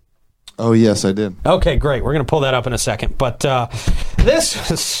 Oh, yes, I did. Okay, great. We're going to pull that up in a second. But this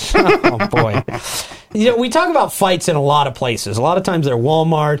is, oh, boy. You know, we talk about fights in a lot of places. A lot of times they're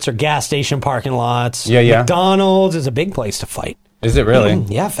Walmarts or gas station parking lots. Yeah. McDonald's is a big place to fight. Is it really?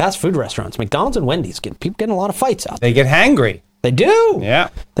 Yeah, fast food restaurants. McDonald's and Wendy's. People getting a lot of fights out there. They get hangry. They do. Yeah.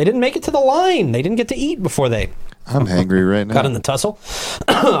 They didn't make it to the line. They didn't get to eat before they I'm hangry right now. Got in the tussle?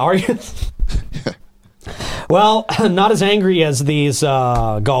 Are you? Well, not as angry as these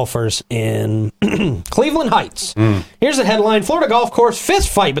golfers in Cleveland Heights. Here's the headline: Florida golf course fist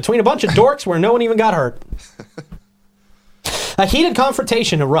fight between a bunch of dorks where no one even got hurt. A heated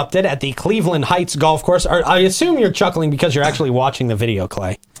confrontation erupted at the Cleveland Heights golf course. I assume you're chuckling because you're actually watching the video,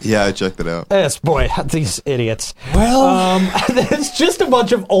 Clay. Yeah, I checked it out. Yes, boy, these idiots. Well, it's just a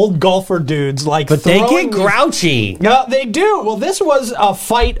bunch of old golfer dudes, like. But they get grouchy. No, they do. Well, this was a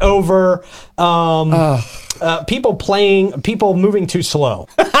fight over people moving too slow.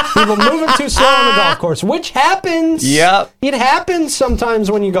 People moving too slow on the golf course, which happens. Yep. It happens sometimes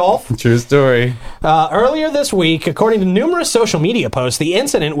when you golf. True story. Earlier this week, according to numerous social media posts, the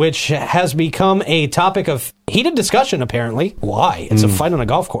incident, which has become a topic of heated discussion, apparently. Why? It's a fight on a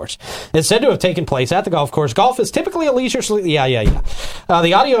golf course. It's said to have taken place at the golf course. Golf is typically a leisure... Yeah.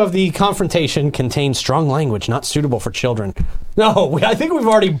 The audio of the confrontation contains strong language not suitable for children. No, I think we've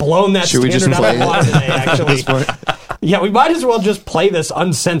already blown that Should we standard just out of play line it? today, actually. Yeah, we might as well just play this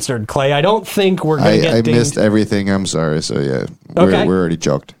uncensored, Clay. I don't think we're going to get I dinged. missed everything. I'm sorry. So, yeah. Okay. We're already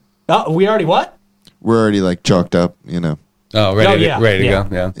choked. We already what? We're already, like, chalked up, you know. Oh, ready yeah, to yeah.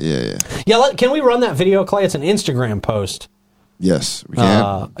 go. Yeah. Yeah. Yeah, can we run that video, Clay? It's an Instagram post. Yes, we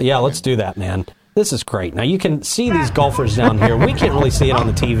can. Yeah, let's do that, man. This is great. Now, you can see these golfers down here. We can't really see it on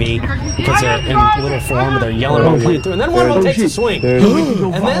the TV because they're in little form. They're yelling about playing through. And then one of them takes a swing.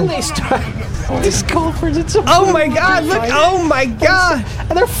 And then they start... These golfers, it's so Oh, my God. Look. Oh, my God.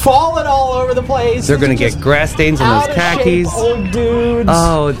 And they're falling all over the place. They're going to get grass stains on those khakis. Old dudes.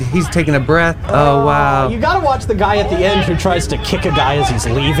 Oh, he's taking a breath. Oh, wow. You got to watch the guy at the end who tries to kick a guy as he's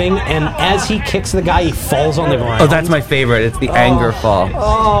leaving, and as he kicks the guy, he falls on the ground. Oh, that's my favorite. It's the anger fall.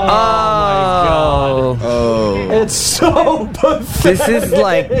 Oh, my God. Oh. It's so pathetic. This is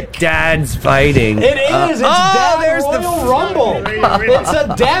like dads fighting. It is. It's Dad Royal Rumble. It's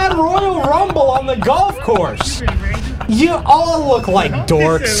a Dad Royal Rumble on the golf course. You all look like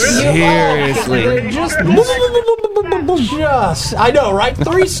dorks. Seriously. They're just, I know, right?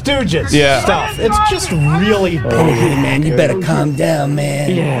 Three Stooges stuff. It's just really bad. Hey, man, you better calm down, man.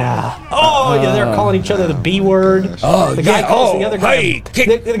 Yeah. Oh, yeah, they're calling each other the B word. Oh, the guy calls the other guy. Hey,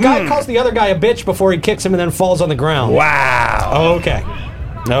 the guy calls the other guy a bitch before he kicks him and then falls on the ground. Wow. Okay.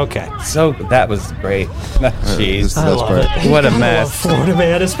 So that was great. Jeez. I love it. What a I mess. love Florida,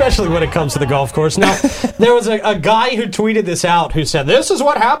 man, especially when it comes to the golf course. Now, there was a guy who tweeted this out who said, "This is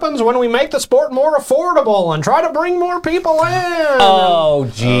what happens when we make the sport more affordable and try to bring more people in." Oh,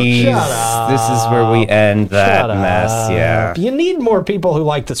 jeez. Shut up. This is where we end that Shut mess. up. Yeah. You need more people who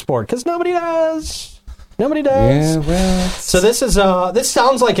like the sport because nobody does. Nobody does. Yeah, well. So this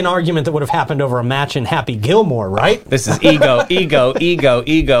sounds like an argument that would have happened over a match in Happy Gilmore, right? This is ego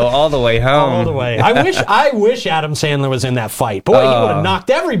all the way home. All the way. I wish Adam Sandler was in that fight. Boy, he would have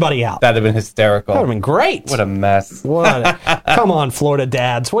knocked everybody out. That'd have been hysterical. That would have been great. What a mess. Come on, Florida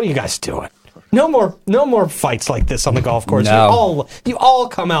dads. What are you guys doing? No more fights like this on the golf course. No. You all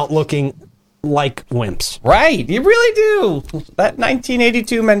come out looking like wimps. Right. You really do. That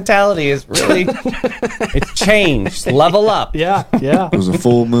 1982 mentality is really, it's changed. Level up. Yeah. It was a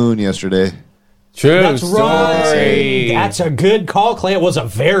full moon yesterday. True That's story. right. That's a good call, Clay. It was a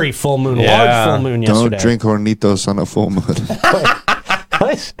very full moon, large full moon yesterday. Don't drink Hornitos on a full moon.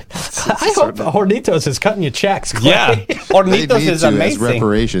 I hope Hornitos is cutting you checks, Clay. Yeah. They Hornitos need is to as amazing.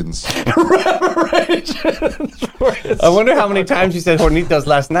 reparations. I wonder how many times you said Hornitos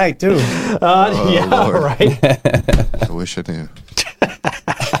last night, too. Yeah, Lord. right. I wish I knew.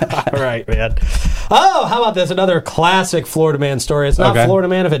 All right, man. Oh, how about this? Another classic Florida man story. It's not Florida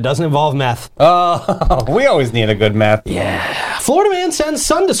man if it doesn't involve meth. Oh, we always need a good meth. Yeah. Florida man sends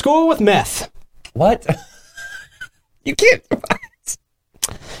son to school with meth. What? You can't.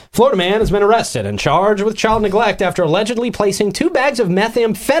 Florida man has been arrested and charged with child neglect after allegedly placing 2 bags of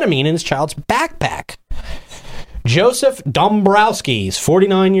methamphetamine in his child's backpack. Joseph Dombrowski,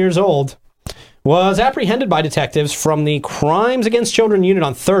 49 years old, was apprehended by detectives from the Crimes Against Children Unit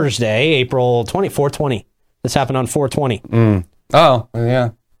on Thursday, April 420. This happened on 420. Oh, yeah.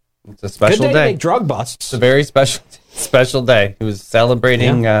 It's a special Good day to day. make drug busts. It's a very special day. He was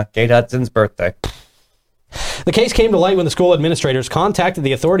celebrating Kate Hudson's birthday. The case came to light when the school administrators contacted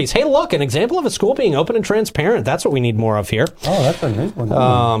the authorities. Hey, look, an example of a school being open and transparent. That's what we need more of here. Oh, that's a new one.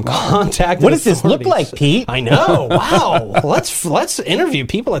 Contacted What does this look authorities. like, Pete? I know. Wow. Let's interview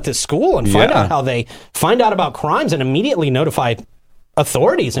people at this school and find out how they find out about crimes and immediately notify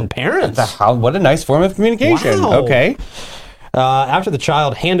authorities and parents. What a nice form of communication. Wow. Okay. After the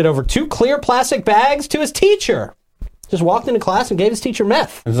child handed over 2 clear plastic bags to his teacher. Just walked into class and gave his teacher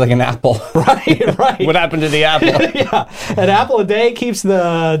meth. It was like an apple. Right. What happened to the apple? Yeah. An apple a day keeps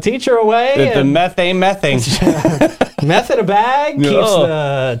the teacher away. The methane. Meth in a bag keeps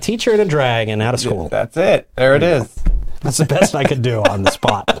the teacher in a drag and out of school. That's it. There it is. That's the best I could do on the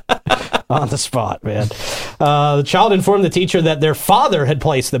spot. On the spot, man. The child informed the teacher that their father had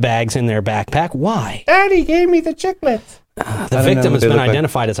placed the bags in their backpack. Why? Daddy gave me the chiclets. The victim has been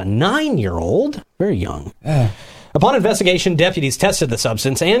identified as a 9-year-old. Very young. Upon investigation, deputies tested the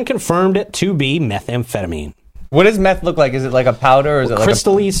substance and confirmed it to be methamphetamine. What does meth look like? Is it like a powder or is it like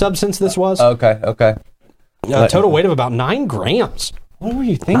crystal-y substance this was? Okay. Total weight of about 9 grams. What were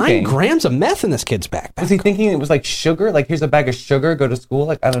you thinking? 9 grams of meth in this kid's backpack. Was he thinking it was like sugar? Like, here's a bag of sugar, go to school?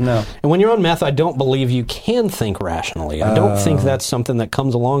 Like, I don't know. And when you're on meth, I don't believe you can think rationally. I don't think that's something that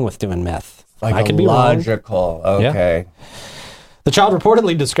comes along with doing meth. Like I could be logical. Wrong. Okay. Yeah. The child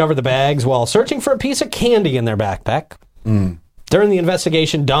reportedly discovered the bags while searching for a piece of candy in their backpack. During the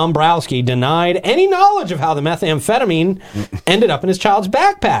investigation, Dombrowski denied any knowledge of how the methamphetamine ended up in his child's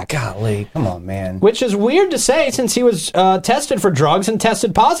backpack. Golly, come on, man. Which is weird to say since he was tested for drugs and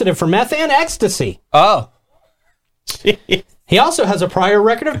tested positive for meth and ecstasy. Oh. He also has a prior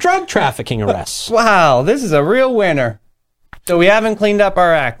record of drug trafficking arrests. Wow, this is a real winner. So we haven't cleaned up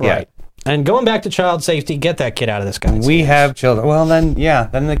our act yet. Right. And going back to child safety, get that kid out of this guy's We hands. have children. Well, then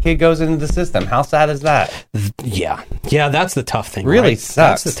the kid goes into the system. How sad is that? Yeah, that's the tough thing. Really right?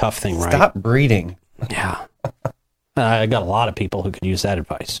 sucks. That's the tough thing, right? Stop breeding. Yeah. I got a lot of people who could use that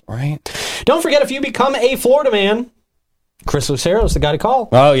advice. Right. Don't forget, if you become a Florida man, Chris Lucero is the guy to call.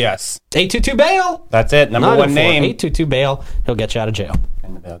 Oh, yes. 822-BAIL. That's it. Number one name. 822-BAIL. He'll get you out of jail.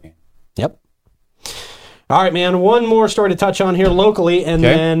 In the bail game. Yep. All right, man. One more story to touch on here locally, and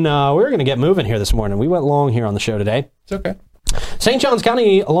then we're going to get moving here this morning. We went long here on the show today. It's okay. St. Johns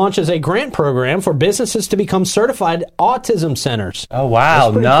County launches a grant program for businesses to become certified autism centers. Oh,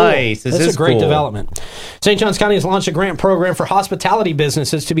 wow. Nice. Cool. This is a great development. St. Johns County has launched a grant program for hospitality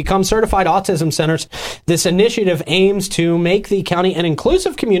businesses to become certified autism centers. This initiative aims to make the county an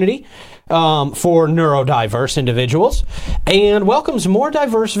inclusive community for neurodiverse individuals and welcomes more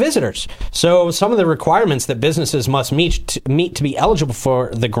diverse visitors. So some of the requirements that businesses must meet to be eligible for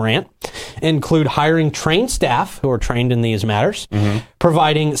the grant include hiring trained staff who are trained in these matters,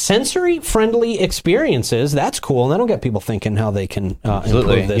 providing sensory-friendly experiences. That's cool, and that'll get people thinking how they can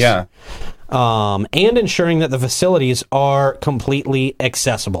improve this. Yeah. And ensuring that the facilities are completely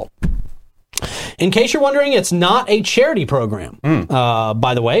accessible. In case you're wondering, it's not a charity program.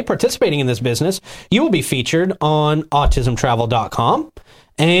 By the way, participating in this business, you will be featured on autismtravel.com.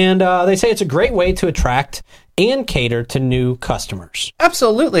 And they say it's a great way to attract and cater to new customers.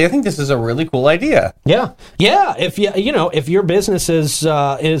 Absolutely. I think this is a really cool idea. Yeah. If if your business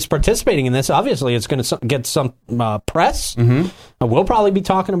is participating in this, obviously it's going to get some press. We'll probably be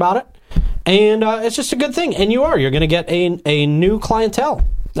talking about it. And it's just a good thing. And you're going to get a new clientele.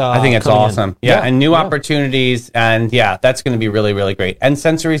 I think it's awesome. And new opportunities. And that's going to be really, really great. And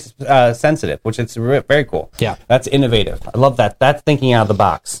sensory sensitive, which is very cool. Yeah. That's innovative. I love that. That's thinking out of the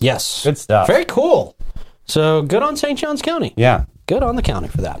box. Yes. Good stuff. Very cool. So good on St. Johns County. Yeah. Good on the county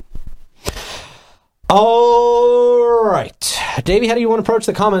for that. All right. Davey, how do you want to approach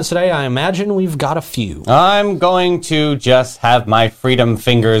the comments today? I imagine we've got a few. I'm going to just have my freedom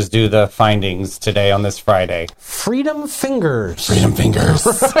fingers do the findings today on this Friday. Freedom fingers. Freedom fingers.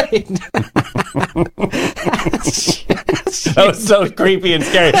 Right. That was so creepy and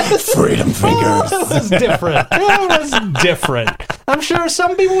scary. Freedom fingers. That was different. That was different. I'm sure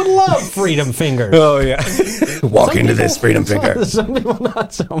some people would love freedom fingers. Oh, yeah. Walk into this freedom finger. Some people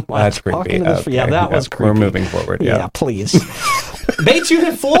not so much. That's creepy. Yeah, that was creepy. We're moving forward. Yeah, please. Baytune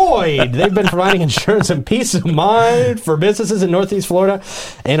and Floyd. They've been providing insurance and peace of mind for businesses in Northeast Florida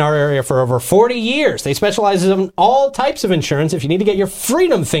in our area for over 40 years. They specialize in all types of insurance. If you need to get your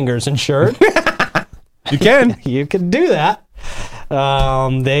freedom fingers insured, you can. You can do that.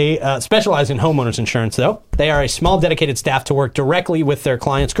 They specialize in homeowners insurance, though. They are a small, dedicated staff to work directly with their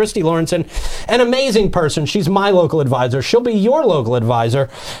clients. Christy Lawrenson, an amazing person. She's my local advisor. She'll be your local advisor.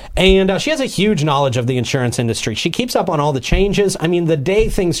 And she has a huge knowledge of the insurance industry. She keeps up on all the changes. I mean, the day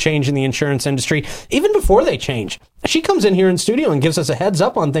things change in the insurance industry, even before they change, she comes in here in studio and gives us a heads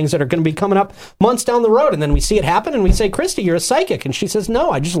up on things that are going to be coming up months down the road. And then we see it happen and we say, Christy, you're a psychic. And she says, no,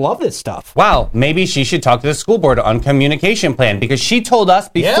 I just love this stuff. Wow, maybe she should talk to the school board on communication plan because she told us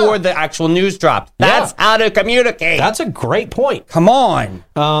before the actual news dropped. That's how to communicate. That's a great point. Come on.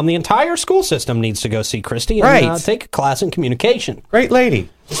 The entire school system needs to go see Christy and take a class in communication. Great lady.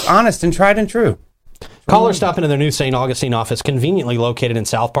 Just honest and tried and true. Call or stop into their new St. Augustine office, conveniently located in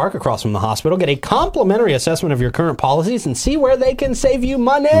South Park, across from the hospital. Get a complimentary assessment of your current policies and see where they can save you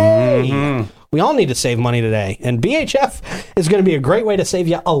money. We all need to save money today, and BHF is going to be a great way to save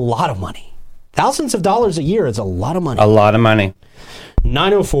you a lot of money. Thousands of dollars a year is a lot of money. A lot of money.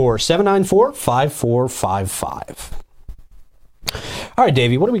 904-794-5455. All right,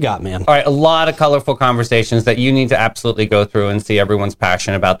 Davey, what do we got, man? All right, a lot of colorful conversations that you need to absolutely go through and see everyone's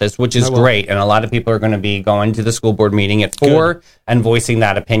passion about this, which is great. And a lot of people are going to be going to the school board meeting at 4 and voicing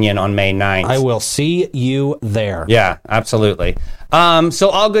that opinion on May 9th. I will see you there. Yeah, absolutely. So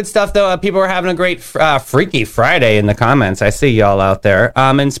all good stuff, though. People are having a great Freaky Friday in the comments. I see y'all out there.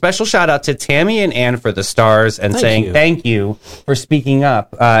 And special shout out to Tammy and Ann for the stars and saying thank you for speaking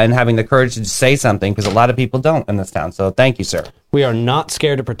up and having the courage to say something, because a lot of people don't in this town. So thank you, sir. We are not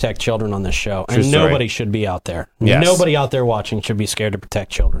scared to protect children on this show, and nobody should be out there. Yes. Nobody out there watching should be scared to protect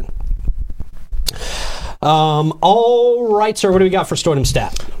children. All right, sir, what do we got for Stoidum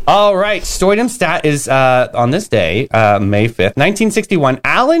Stat? All right, Stoidum Stat is on this day, May 5th, 1961.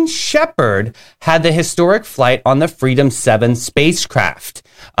 Alan Shepard had the historic flight on the Freedom 7 spacecraft.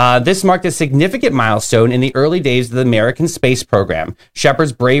 This marked a significant milestone in the early days of the American space program.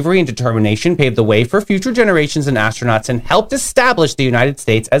 Shepard's bravery and determination paved the way for future generations and astronauts and helped establish the United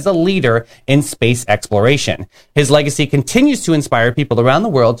States as a leader in space exploration. His legacy continues to inspire people around the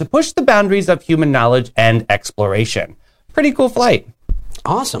world to push the boundaries of human knowledge and exploration. Pretty cool flight.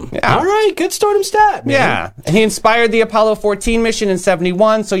 Awesome. Yeah. All right, good Stoidum Stat, man. Yeah. He inspired the Apollo 14 mission in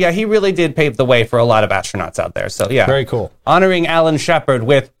 71. So, yeah, he really did pave the way for a lot of astronauts out there. So, yeah. Very cool. Honoring Alan Shepard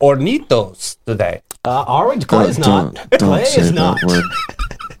with Ornitos today. Are we? Clay is not. Clay is not.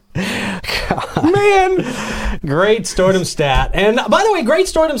 Man, great Stoidum Stat. And by the way, great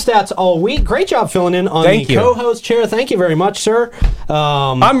Stoidum Stats all week. Great job filling in on the co-host chair. Thank you very much, sir.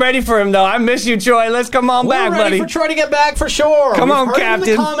 I'm ready for him, though. I miss you, Troy. Let's come on back, buddy. We're ready for Troy to get back for sure. Come on, We've heard Captain.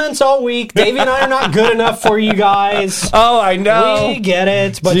 in the comments all week. Davey and I are not good enough for you guys. Oh, I know. We get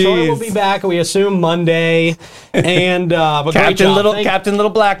it. But Troy will be back, we assume, Monday. And but Captain Little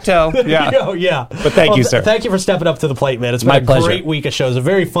Black Toe. Yeah. Yeah. But thank you, sir. Thank you for stepping up to the plate, man. It's been My a pleasure. great week of shows. A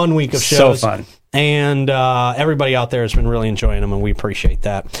very fun week of shows. So fun. And everybody out there has been really enjoying them, and we appreciate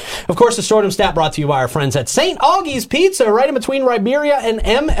that. Of course, the Stoidum Stat brought to you by our friends at St. Augie's Pizza, right in between Riberia and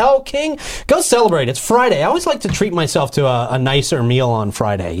ML King. Go celebrate. It's Friday. I always like to treat myself to a nicer meal on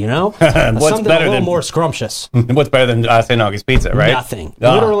Friday, you know? Something a little more scrumptious. What's better than St. Augie's Pizza, right? Nothing.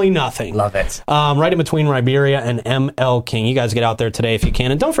 Literally nothing. Love it. Right in between Riberia and ML King. You guys get out there today if you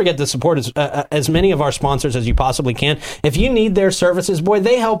can. And don't forget to support as many of our sponsors as you possibly can. If you need their services, boy,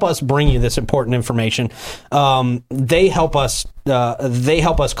 they help us bring you this important information. They help us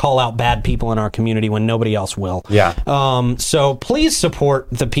call out bad people in our community when nobody else will. Yeah. So please support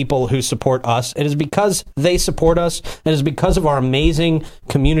the people who support us. It is because they support us. It is because of our amazing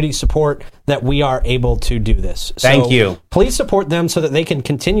community support that we are able to do this. Thank you. Please support them so that they can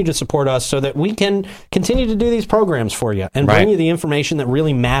continue to support us, so that we can continue to do these programs for you and bring you the information that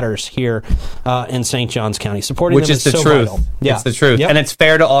really matters here in St. Johns County. Supporting Which them is the so truth. vital. Yeah. It's the truth. Yep. And it's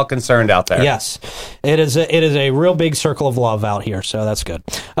fair to all concerned out there. Yes. It is a real big circle of love out here, so that's good.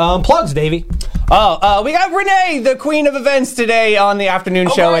 Plugs, Davey. We got Renee, the queen of events, today on the afternoon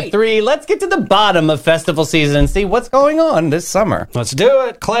show at 3. Let's get to the bottom of festival season and see what's going on this summer. Let's do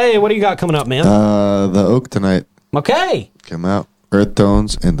it. Clay, what do you got coming up, man? The Oak tonight. Okay. Come out. Earth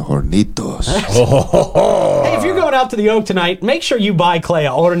Tones and the Hornitos. Hey, if you're going out to the Oak tonight, make sure you buy Clay a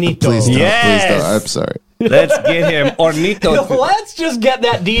Hornito. Please don't. Yes. Please don't. I'm sorry. Let's get him Hornitos. Let's just get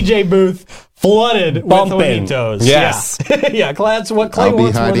that DJ booth flooded Bumping. with Hornitos. Yes. Yeah, yeah, that's what Clay I'll be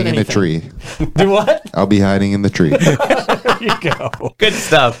wants more hiding than in a anything. tree. Do what? I'll be hiding in the tree. There you go. Good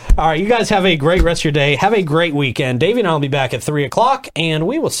stuff. All right, you guys have a great rest of your day. Have a great weekend. Davey and I will be back at 3 o'clock, and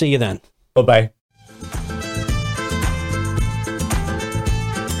we will see you then. Bye-bye.